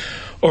 Interesting.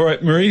 All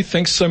right, Marie,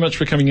 thanks so much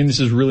for coming in. This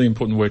is really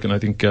important work, and I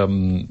think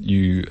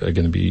you are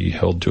going to be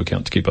held to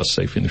account to keep us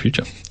safe in the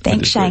future.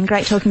 Thanks, Shane.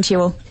 Great talking to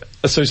you all.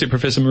 Associate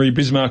Professor Marie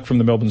Bismarck from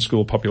the Melbourne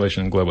School of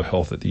Population and Global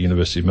Health at the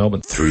University of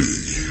Melbourne. 3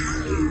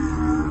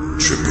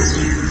 triple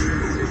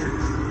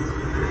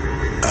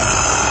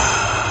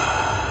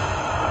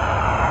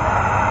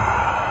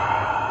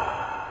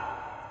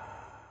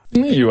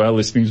You are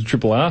listening to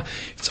Triple R.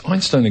 It's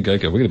Einstein and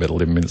Go-Go. We've got about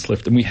 11 minutes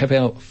left, and we have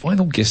our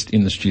final guest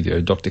in the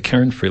studio, Dr.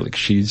 Karen Frelich.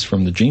 She's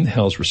from the Gene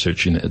Howes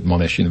Research Unit at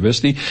Monash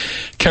University.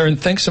 Karen,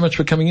 thanks so much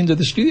for coming into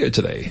the studio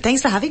today.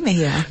 Thanks for having me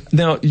here.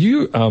 Now,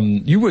 you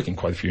work in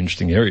quite a few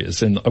interesting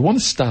areas, and I want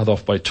to start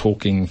off by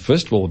talking,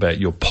 first of all, about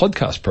your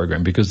podcast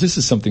program, because this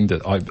is something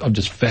that I'm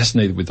just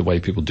fascinated with the way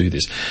people do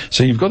this.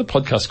 So you've got a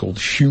podcast called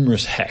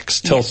Humorous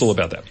Hacks. Tell us all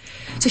about that.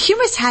 So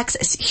Humorous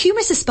Hacks,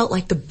 humorous is spelt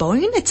like the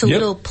bone. It's a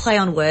little play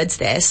on words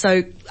there.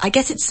 So I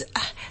guess it's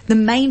the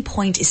main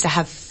point is to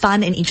have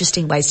fun and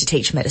interesting ways to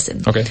teach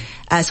medicine. Okay.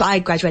 So I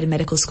graduated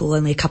medical school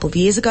only a couple of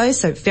years ago,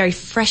 so very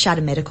fresh out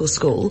of medical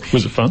school.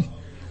 Was it fun?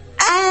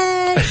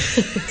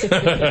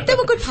 There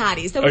were good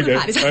parties. But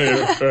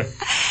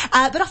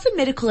often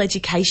medical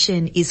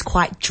education is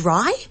quite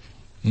dry,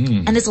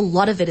 and there's a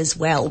lot of it as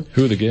well.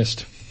 Who would have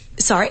guessed?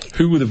 Sorry?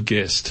 Who would have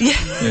guessed?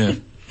 Yeah.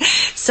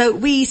 So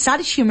we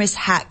started Humorous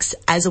Hacks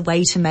as a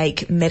way to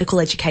make medical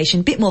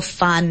education a bit more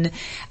fun,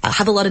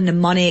 have a lot of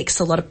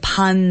mnemonics, a lot of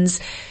puns,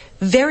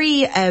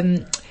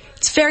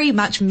 it's very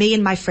much me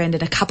and my friend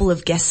and a couple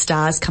of guest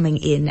stars coming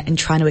in and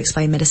trying to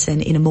explain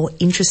medicine in a more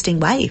interesting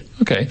way.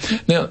 Okay.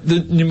 Now,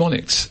 the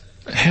mnemonics,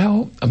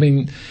 how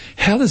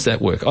does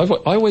that work? I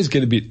always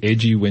get a bit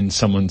edgy when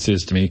someone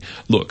says to me,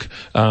 look,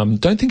 don't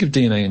think of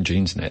DNA and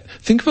genes in that.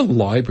 Think of a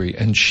library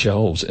and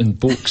shelves and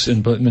books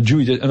and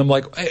I'm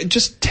like,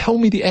 just tell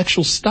me the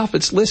actual stuff.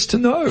 It's less to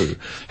know.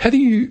 How do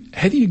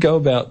you go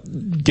about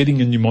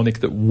getting a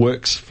mnemonic that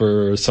works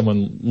for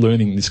someone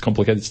learning this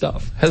complicated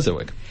stuff? How does that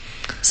work?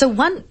 So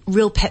one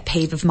real pet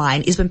peeve of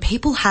mine is when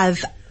people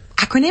have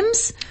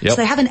acronyms. Yep. So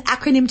they have an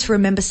acronym to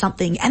remember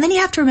something, and then you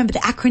have to remember the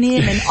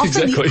acronym, and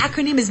often the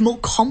acronym is more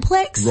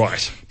complex.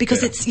 Right.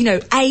 Because it's,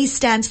 A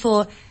stands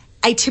for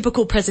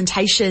atypical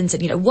presentations,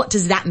 and, what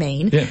does that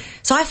mean? Yeah.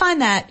 So I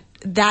find that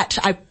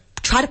I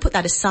try to put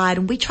that aside,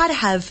 and we try to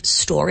have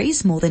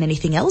stories more than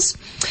anything else.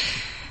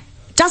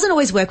 Doesn't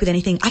always work with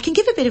anything. I can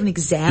give a bit of an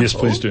example. Yes,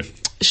 please do.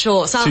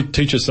 Sure. So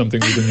teach us something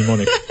with a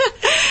mnemonic.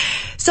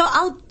 So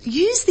I'll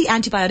use the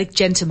antibiotic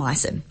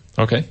gentamicin.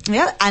 Okay.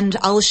 Yeah, and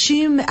I'll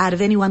assume out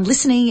of anyone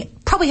listening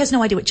probably has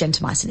no idea what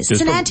gentamicin is. It's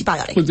an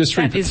antibiotic. Look, there's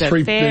that is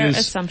a fair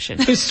assumption.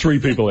 There's 3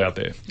 people out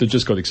there that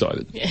just got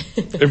excited. Yeah.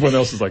 Everyone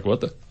else is like, what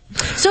the?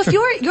 So if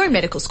you're in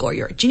medical school,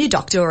 you're a junior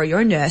doctor or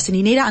you're a nurse and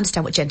you need to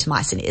understand what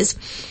gentamicin is,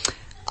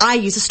 I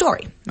use a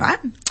story, right?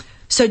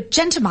 So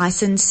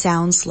gentamicin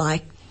sounds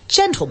like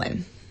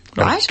gentleman.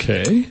 Right?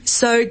 Okay.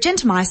 So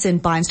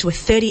gentamicin binds to a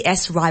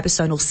 30S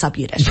ribosomal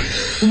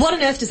subunit. What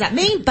on earth does that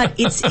mean? But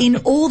it's in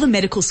all the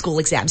medical school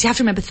exams. You have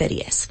to remember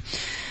 30S.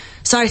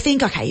 So I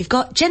think, okay, you've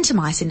got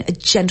gentamicin, a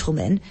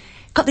gentleman,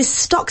 got this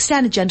stock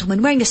standard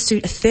gentleman wearing a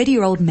suit, a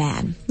 30-year-old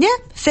man. Yeah?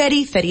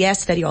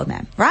 30S, 30-year-old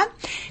man, right?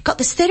 Got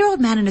this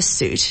 30-year-old man in a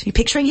suit. You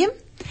picturing him?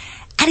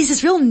 And he's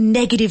this real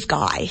negative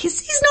guy.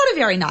 He's not a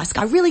very nice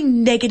guy, really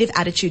negative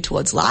attitude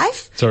towards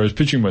life. Sorry, I was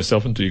picturing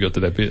myself until you got to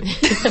that bit.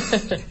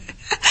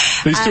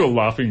 These two are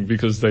laughing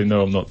because they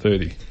know I'm not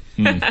 30.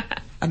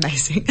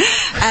 Amazing. So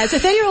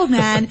 30-year-old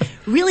man,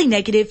 really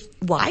negative.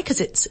 Why? Because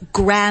it's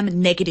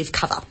gram-negative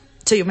cover.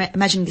 So you're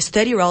imagining this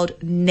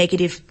 30-year-old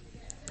negative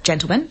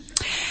gentleman.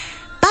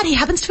 But he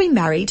happens to be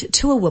married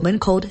to a woman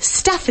called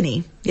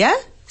Staphany. Yeah?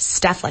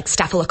 Staph like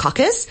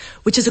staphylococcus,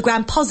 which is a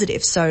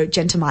gram-positive. So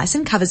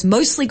gentamicin covers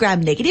mostly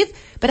gram-negative,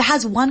 but it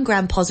has 1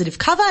 gram-positive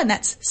cover, and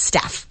that's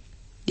staph.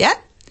 Yeah?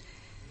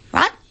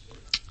 Right?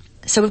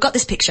 So we've got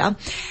this picture.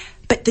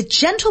 But the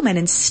gentleman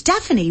and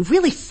Staphany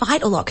really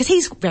fight a lot because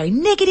he's very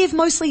negative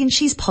mostly and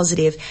she's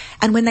positive.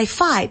 And when they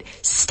fight,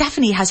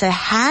 Staphany has her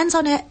hands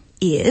on her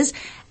ears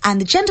and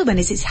the gentleman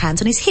has his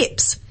hands on his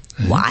hips.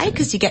 Why?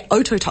 Because you get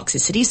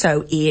ototoxicity,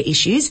 so ear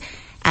issues,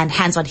 and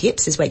hands on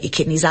hips is where your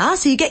kidneys are,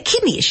 so you get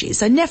kidney issues,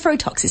 so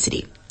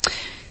nephrotoxicity.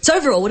 So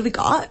overall, what have we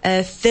got?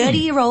 A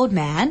 30-year-old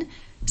man,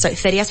 so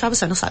 30S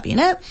ribosomal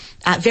subunit,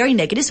 very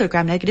negative, so a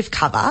gram-negative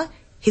cover.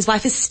 His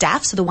wife is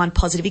staph, so the 1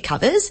 positive he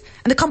covers.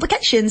 And the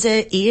complications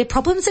are ear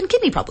problems and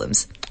kidney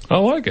problems. I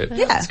like it.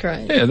 Yeah. That's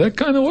great. Yeah, that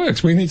kind of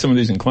works. We need some of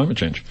these in climate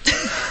change.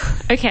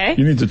 Okay.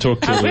 You need to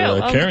talk to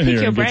Karen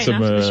here and get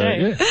some...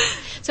 yeah.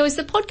 So is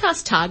the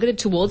podcast targeted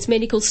towards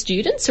medical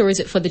students or is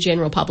it for the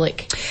general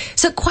public?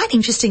 So quite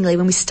interestingly,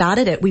 when we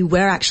started it, we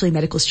were actually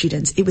medical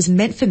students. It was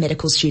meant for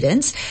medical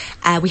students.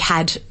 We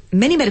had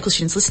many medical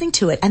students listening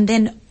to it. And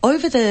then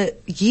over the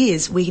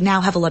years, we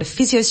now have a lot of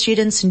physio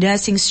students,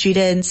 nursing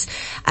students,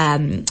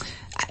 I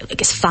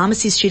guess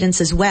pharmacy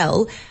students as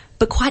well.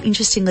 But quite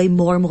interestingly,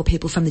 more and more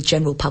people from the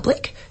general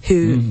public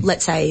who,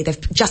 let's say,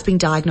 they've just been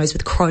diagnosed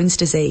with Crohn's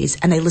disease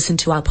and they listen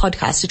to our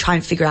podcast to try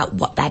and figure out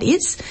what that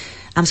is.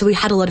 So we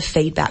had a lot of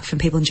feedback from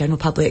people in general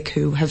public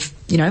who have,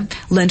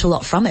 learnt a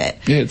lot from it.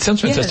 Yeah, it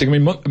sounds fantastic. I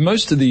mean,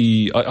 most of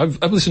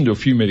I've listened to a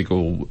few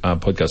medical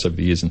podcasts over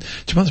the years, and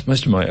to be honest,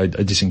 most of I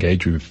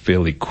disengage with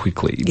fairly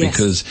quickly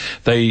because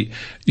they,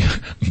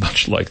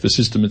 much like the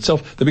system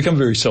itself, they become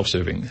very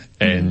self-serving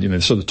and, they're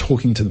sort of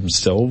talking to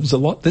themselves a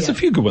lot. There's a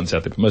few good ones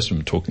out there, but most of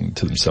them are talking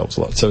to themselves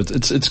a lot. So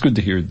it's good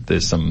to hear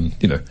there's some,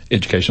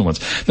 educational ones.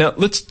 Now,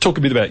 let's talk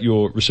a bit about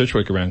your research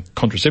work around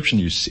contraception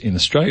use in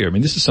Australia. I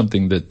mean, this is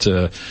something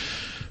that,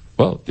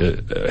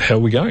 how are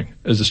we going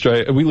as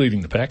Australia? Are we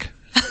leading the pack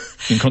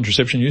in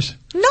contraception use?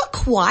 Not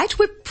quite.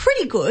 We're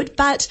pretty good,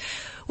 but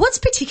what's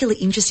particularly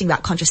interesting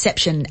about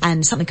contraception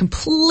and something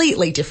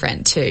completely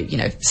different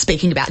to,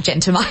 speaking about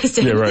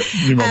gentamicin. Yeah,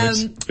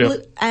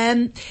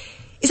 right.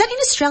 Is that in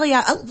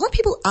Australia, a lot of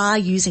people are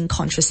using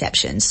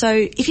contraception. So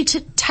if you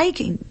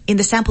take in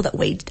the sample that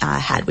we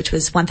had, which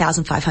was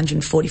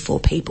 1,544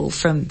 people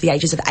from the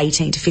ages of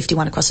 18 to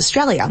 51 across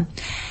Australia,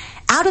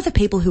 out of the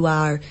people who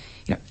are,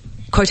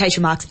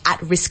 quotation marks,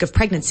 at risk of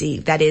pregnancy,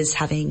 that is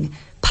having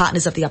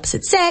partners of the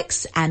opposite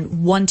sex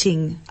and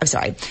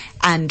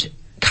and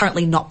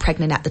currently not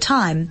pregnant at the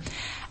time,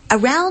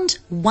 around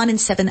 1 in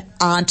 7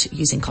 aren't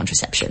using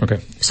contraception. Okay.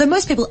 So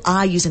most people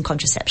are using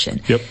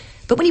contraception. Yep.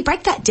 But when you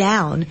break that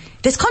down,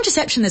 there's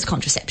contraception,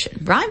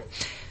 right?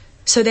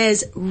 So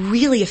there's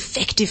really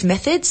effective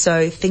methods,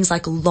 so things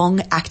like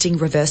long-acting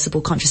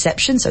reversible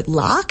contraception, so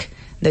LARC.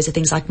 Those are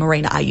things like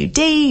Mirena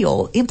IUD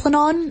or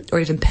Implanon or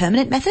even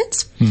permanent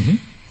methods. Mm-hmm.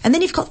 And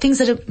then you've got things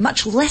that are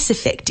much less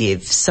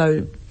effective,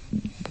 so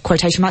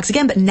quotation marks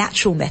again, but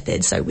natural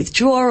methods, so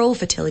withdrawal,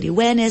 fertility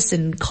awareness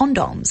and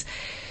condoms.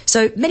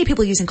 So many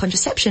people are using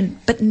contraception,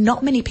 but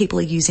not many people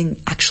are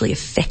using actually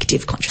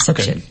effective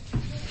contraception. Okay.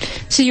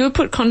 So you would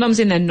put condoms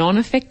in a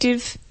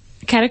non-effective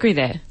category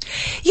there?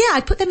 Yeah,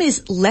 I'd put them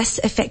as less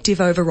effective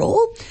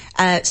overall.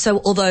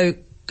 So although,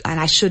 and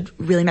I should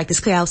really make this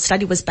clear, our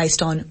study was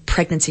based on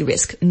pregnancy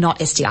risk,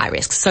 not STI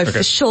risk. So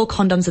for sure,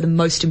 condoms are the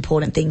most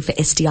important thing for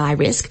STI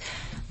risk.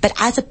 But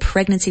as a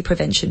pregnancy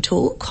prevention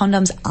tool,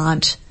 condoms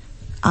aren't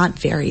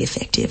very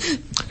effective.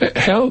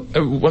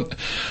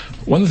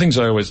 One of the things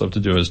I always love to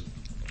do is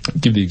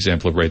give the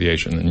example of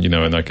radiation,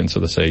 and I can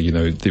sort of say,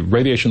 the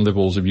radiation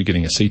levels of you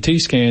getting a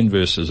CT scan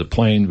versus a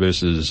plane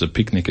versus a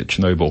picnic at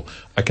Chernobyl,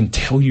 I can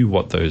tell you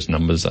what those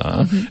numbers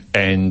are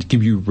and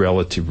give you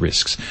relative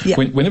risks. Yeah.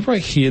 Whenever I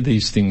hear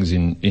these things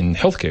in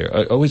healthcare,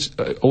 I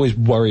always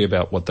worry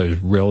about what those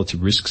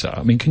relative risks are.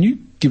 I mean, can you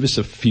give us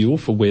a feel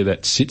for where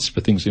that sits for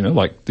things,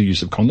 like the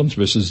use of condoms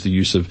versus the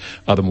use of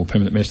other more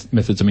permanent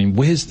methods? I mean,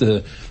 how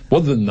do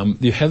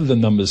the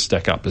numbers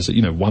stack up? Is it,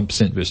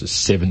 1% versus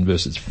 7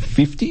 versus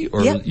 50?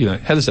 Or,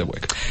 how does that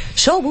work?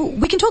 Sure. Well,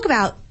 we can talk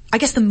about, I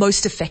guess, the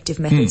most effective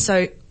methods.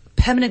 So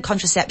permanent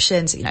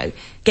contraceptions,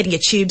 getting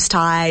your tubes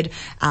tied,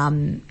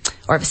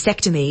 or a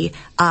vasectomy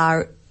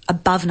are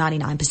above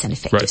 99%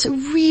 effective. Right. So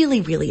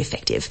really, really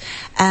effective.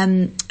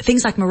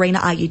 Things like Mirena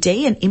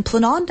IUD and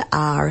Implanon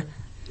are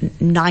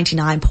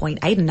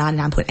 99.8 and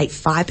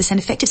 99.85%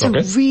 effective. So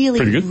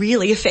really,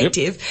 really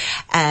effective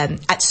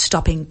at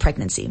stopping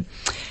pregnancy.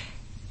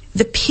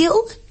 The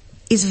pill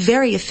is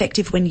very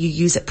effective when you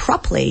use it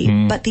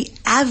properly, but the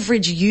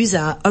average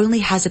user only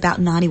has about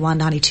 91,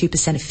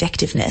 92%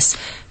 effectiveness.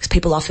 Because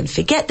people often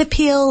forget the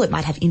pill, it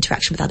might have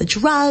interaction with other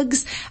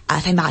drugs,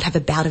 they might have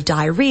a bout of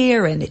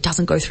diarrhea and it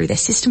doesn't go through their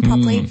system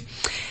properly.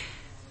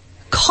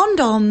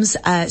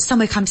 Condoms,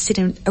 somewhere kind of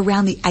sitting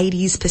around the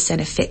 80%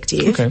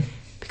 effective. Okay.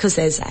 Because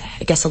there's,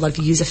 I guess, a lot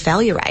of user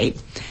failure rate.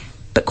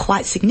 But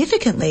quite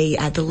significantly,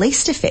 the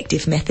least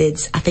effective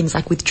methods are things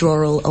like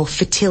withdrawal or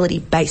fertility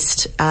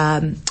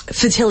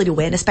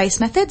awareness-based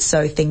methods.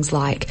 So things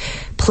like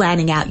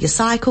planning out your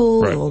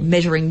cycle or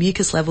measuring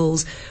mucus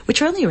levels,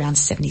 which are only around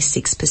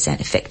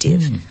 76%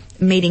 effective.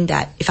 Meaning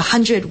that if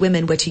 100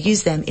 women were to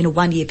use them in a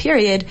 1-year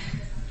period,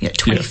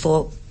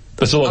 24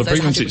 That's a lot of of those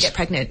 100 pregnancies. would get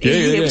pregnant.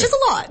 Yeah. Which is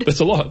a lot. That's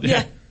a lot,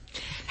 yeah.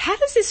 How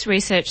does this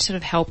research sort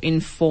of help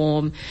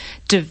inform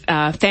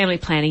family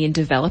planning in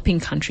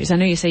developing countries? I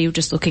know you say you're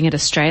just looking at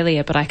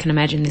Australia, but I can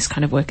imagine this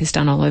kind of work is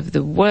done all over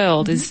the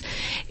world. Is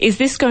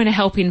this going to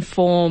help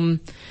inform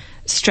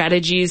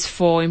strategies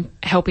for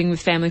helping with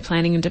family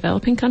planning in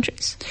developing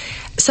countries?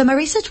 So my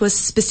research was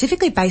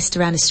specifically based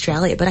around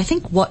Australia, but I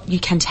think what you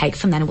can take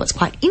from that and what's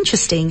quite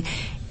interesting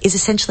is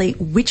essentially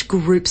which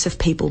groups of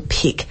people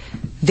pick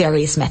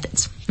various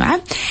methods,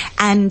 right?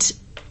 And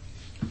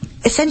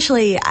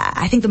essentially,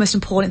 I think the most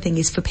important thing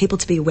is for people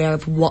to be aware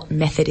of what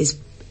method is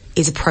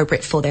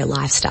appropriate for their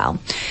lifestyle.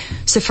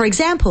 So, for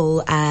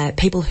example,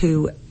 people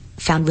who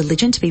found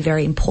religion to be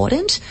very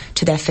important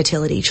to their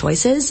fertility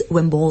choices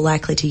were more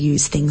likely to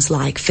use things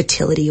like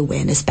fertility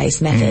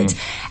awareness-based methods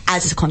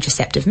as a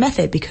contraceptive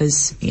method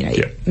because,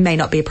 it may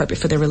not be appropriate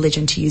for their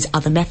religion to use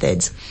other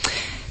methods.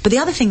 But the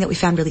other thing that we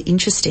found really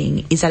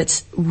interesting is that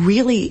it's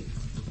really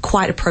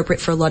quite appropriate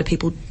for a lot of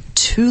people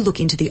to look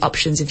into the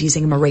options of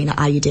using a Mirena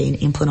IUD and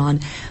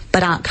Implanon,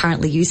 but aren't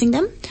currently using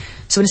them.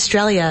 So in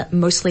Australia,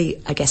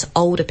 mostly, I guess,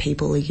 older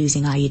people are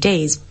using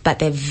IUDs, but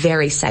they're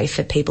very safe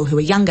for people who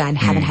are younger and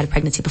haven't had a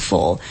pregnancy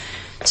before.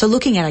 So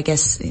looking at, I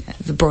guess,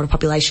 the broader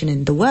population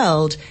in the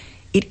world,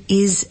 it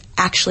is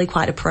actually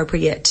quite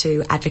appropriate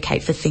to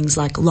advocate for things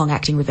like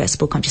long-acting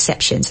reversible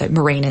contraception, so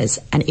Mirenas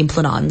and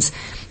Implanon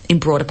in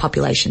broader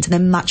populations, and they're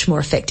much more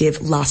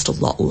effective, last a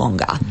lot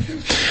longer.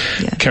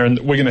 Yeah. Karen,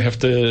 we're going to have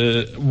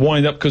to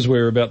wind up because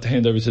we're about to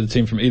hand over to the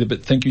team from EAT,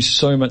 but thank you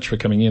so much for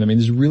coming in. I mean,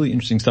 this is really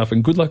interesting stuff,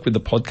 and good luck with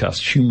the podcast,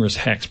 Humorous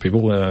Hacks.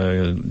 People,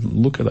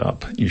 look it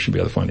up. You should be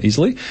able to find it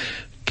easily.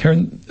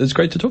 Karen, it's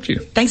great to talk to you.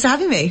 Thanks for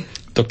having me.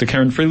 Dr.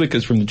 Karen Frelich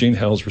is from the Gene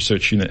Howells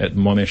Research Unit at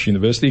Monash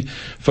University.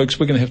 Folks,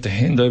 we're going to have to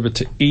hand over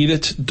to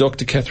Edith.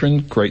 Dr. Catherine,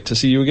 great to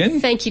see you again.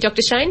 Thank you,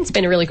 Dr. Shane. It's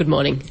been a really good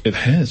morning. It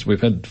has.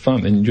 We've had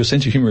fun. And your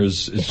sense of humour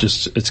is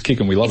just, it's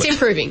kicking. We love it. It's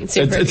improving. It's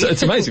improving.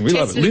 It's amazing. We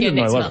love it. Lyndon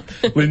and I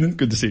love it. Lyndon,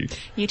 good to see you.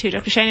 You too,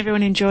 Dr. Shane.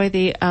 Everyone enjoy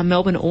the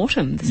Melbourne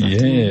autumn this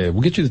afternoon. Yeah,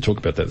 we'll get you to talk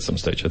about that at some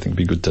stage. I think it'd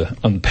be good to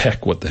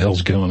unpack what the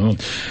hell's going on.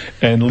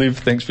 And Liv,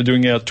 thanks for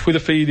doing our Twitter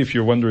feed. If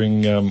you're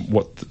wondering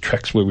what the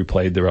tracks were we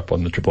played, they're up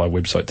on the Triple R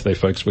website today,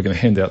 folks. We're going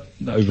to hand out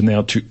over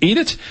now to Eat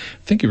It.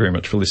 Thank you very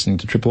much for listening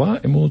to Triple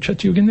R, and we'll chat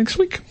to you again next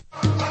week.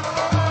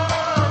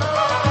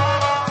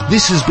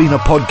 This has been a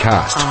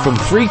podcast from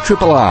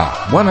 3RRR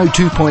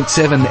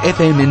 102.7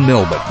 FM in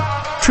Melbourne.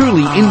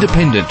 Truly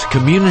independent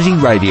community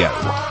radio.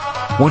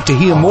 Want to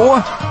hear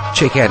more?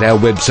 Check out our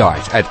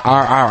website at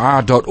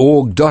rrr.org.au.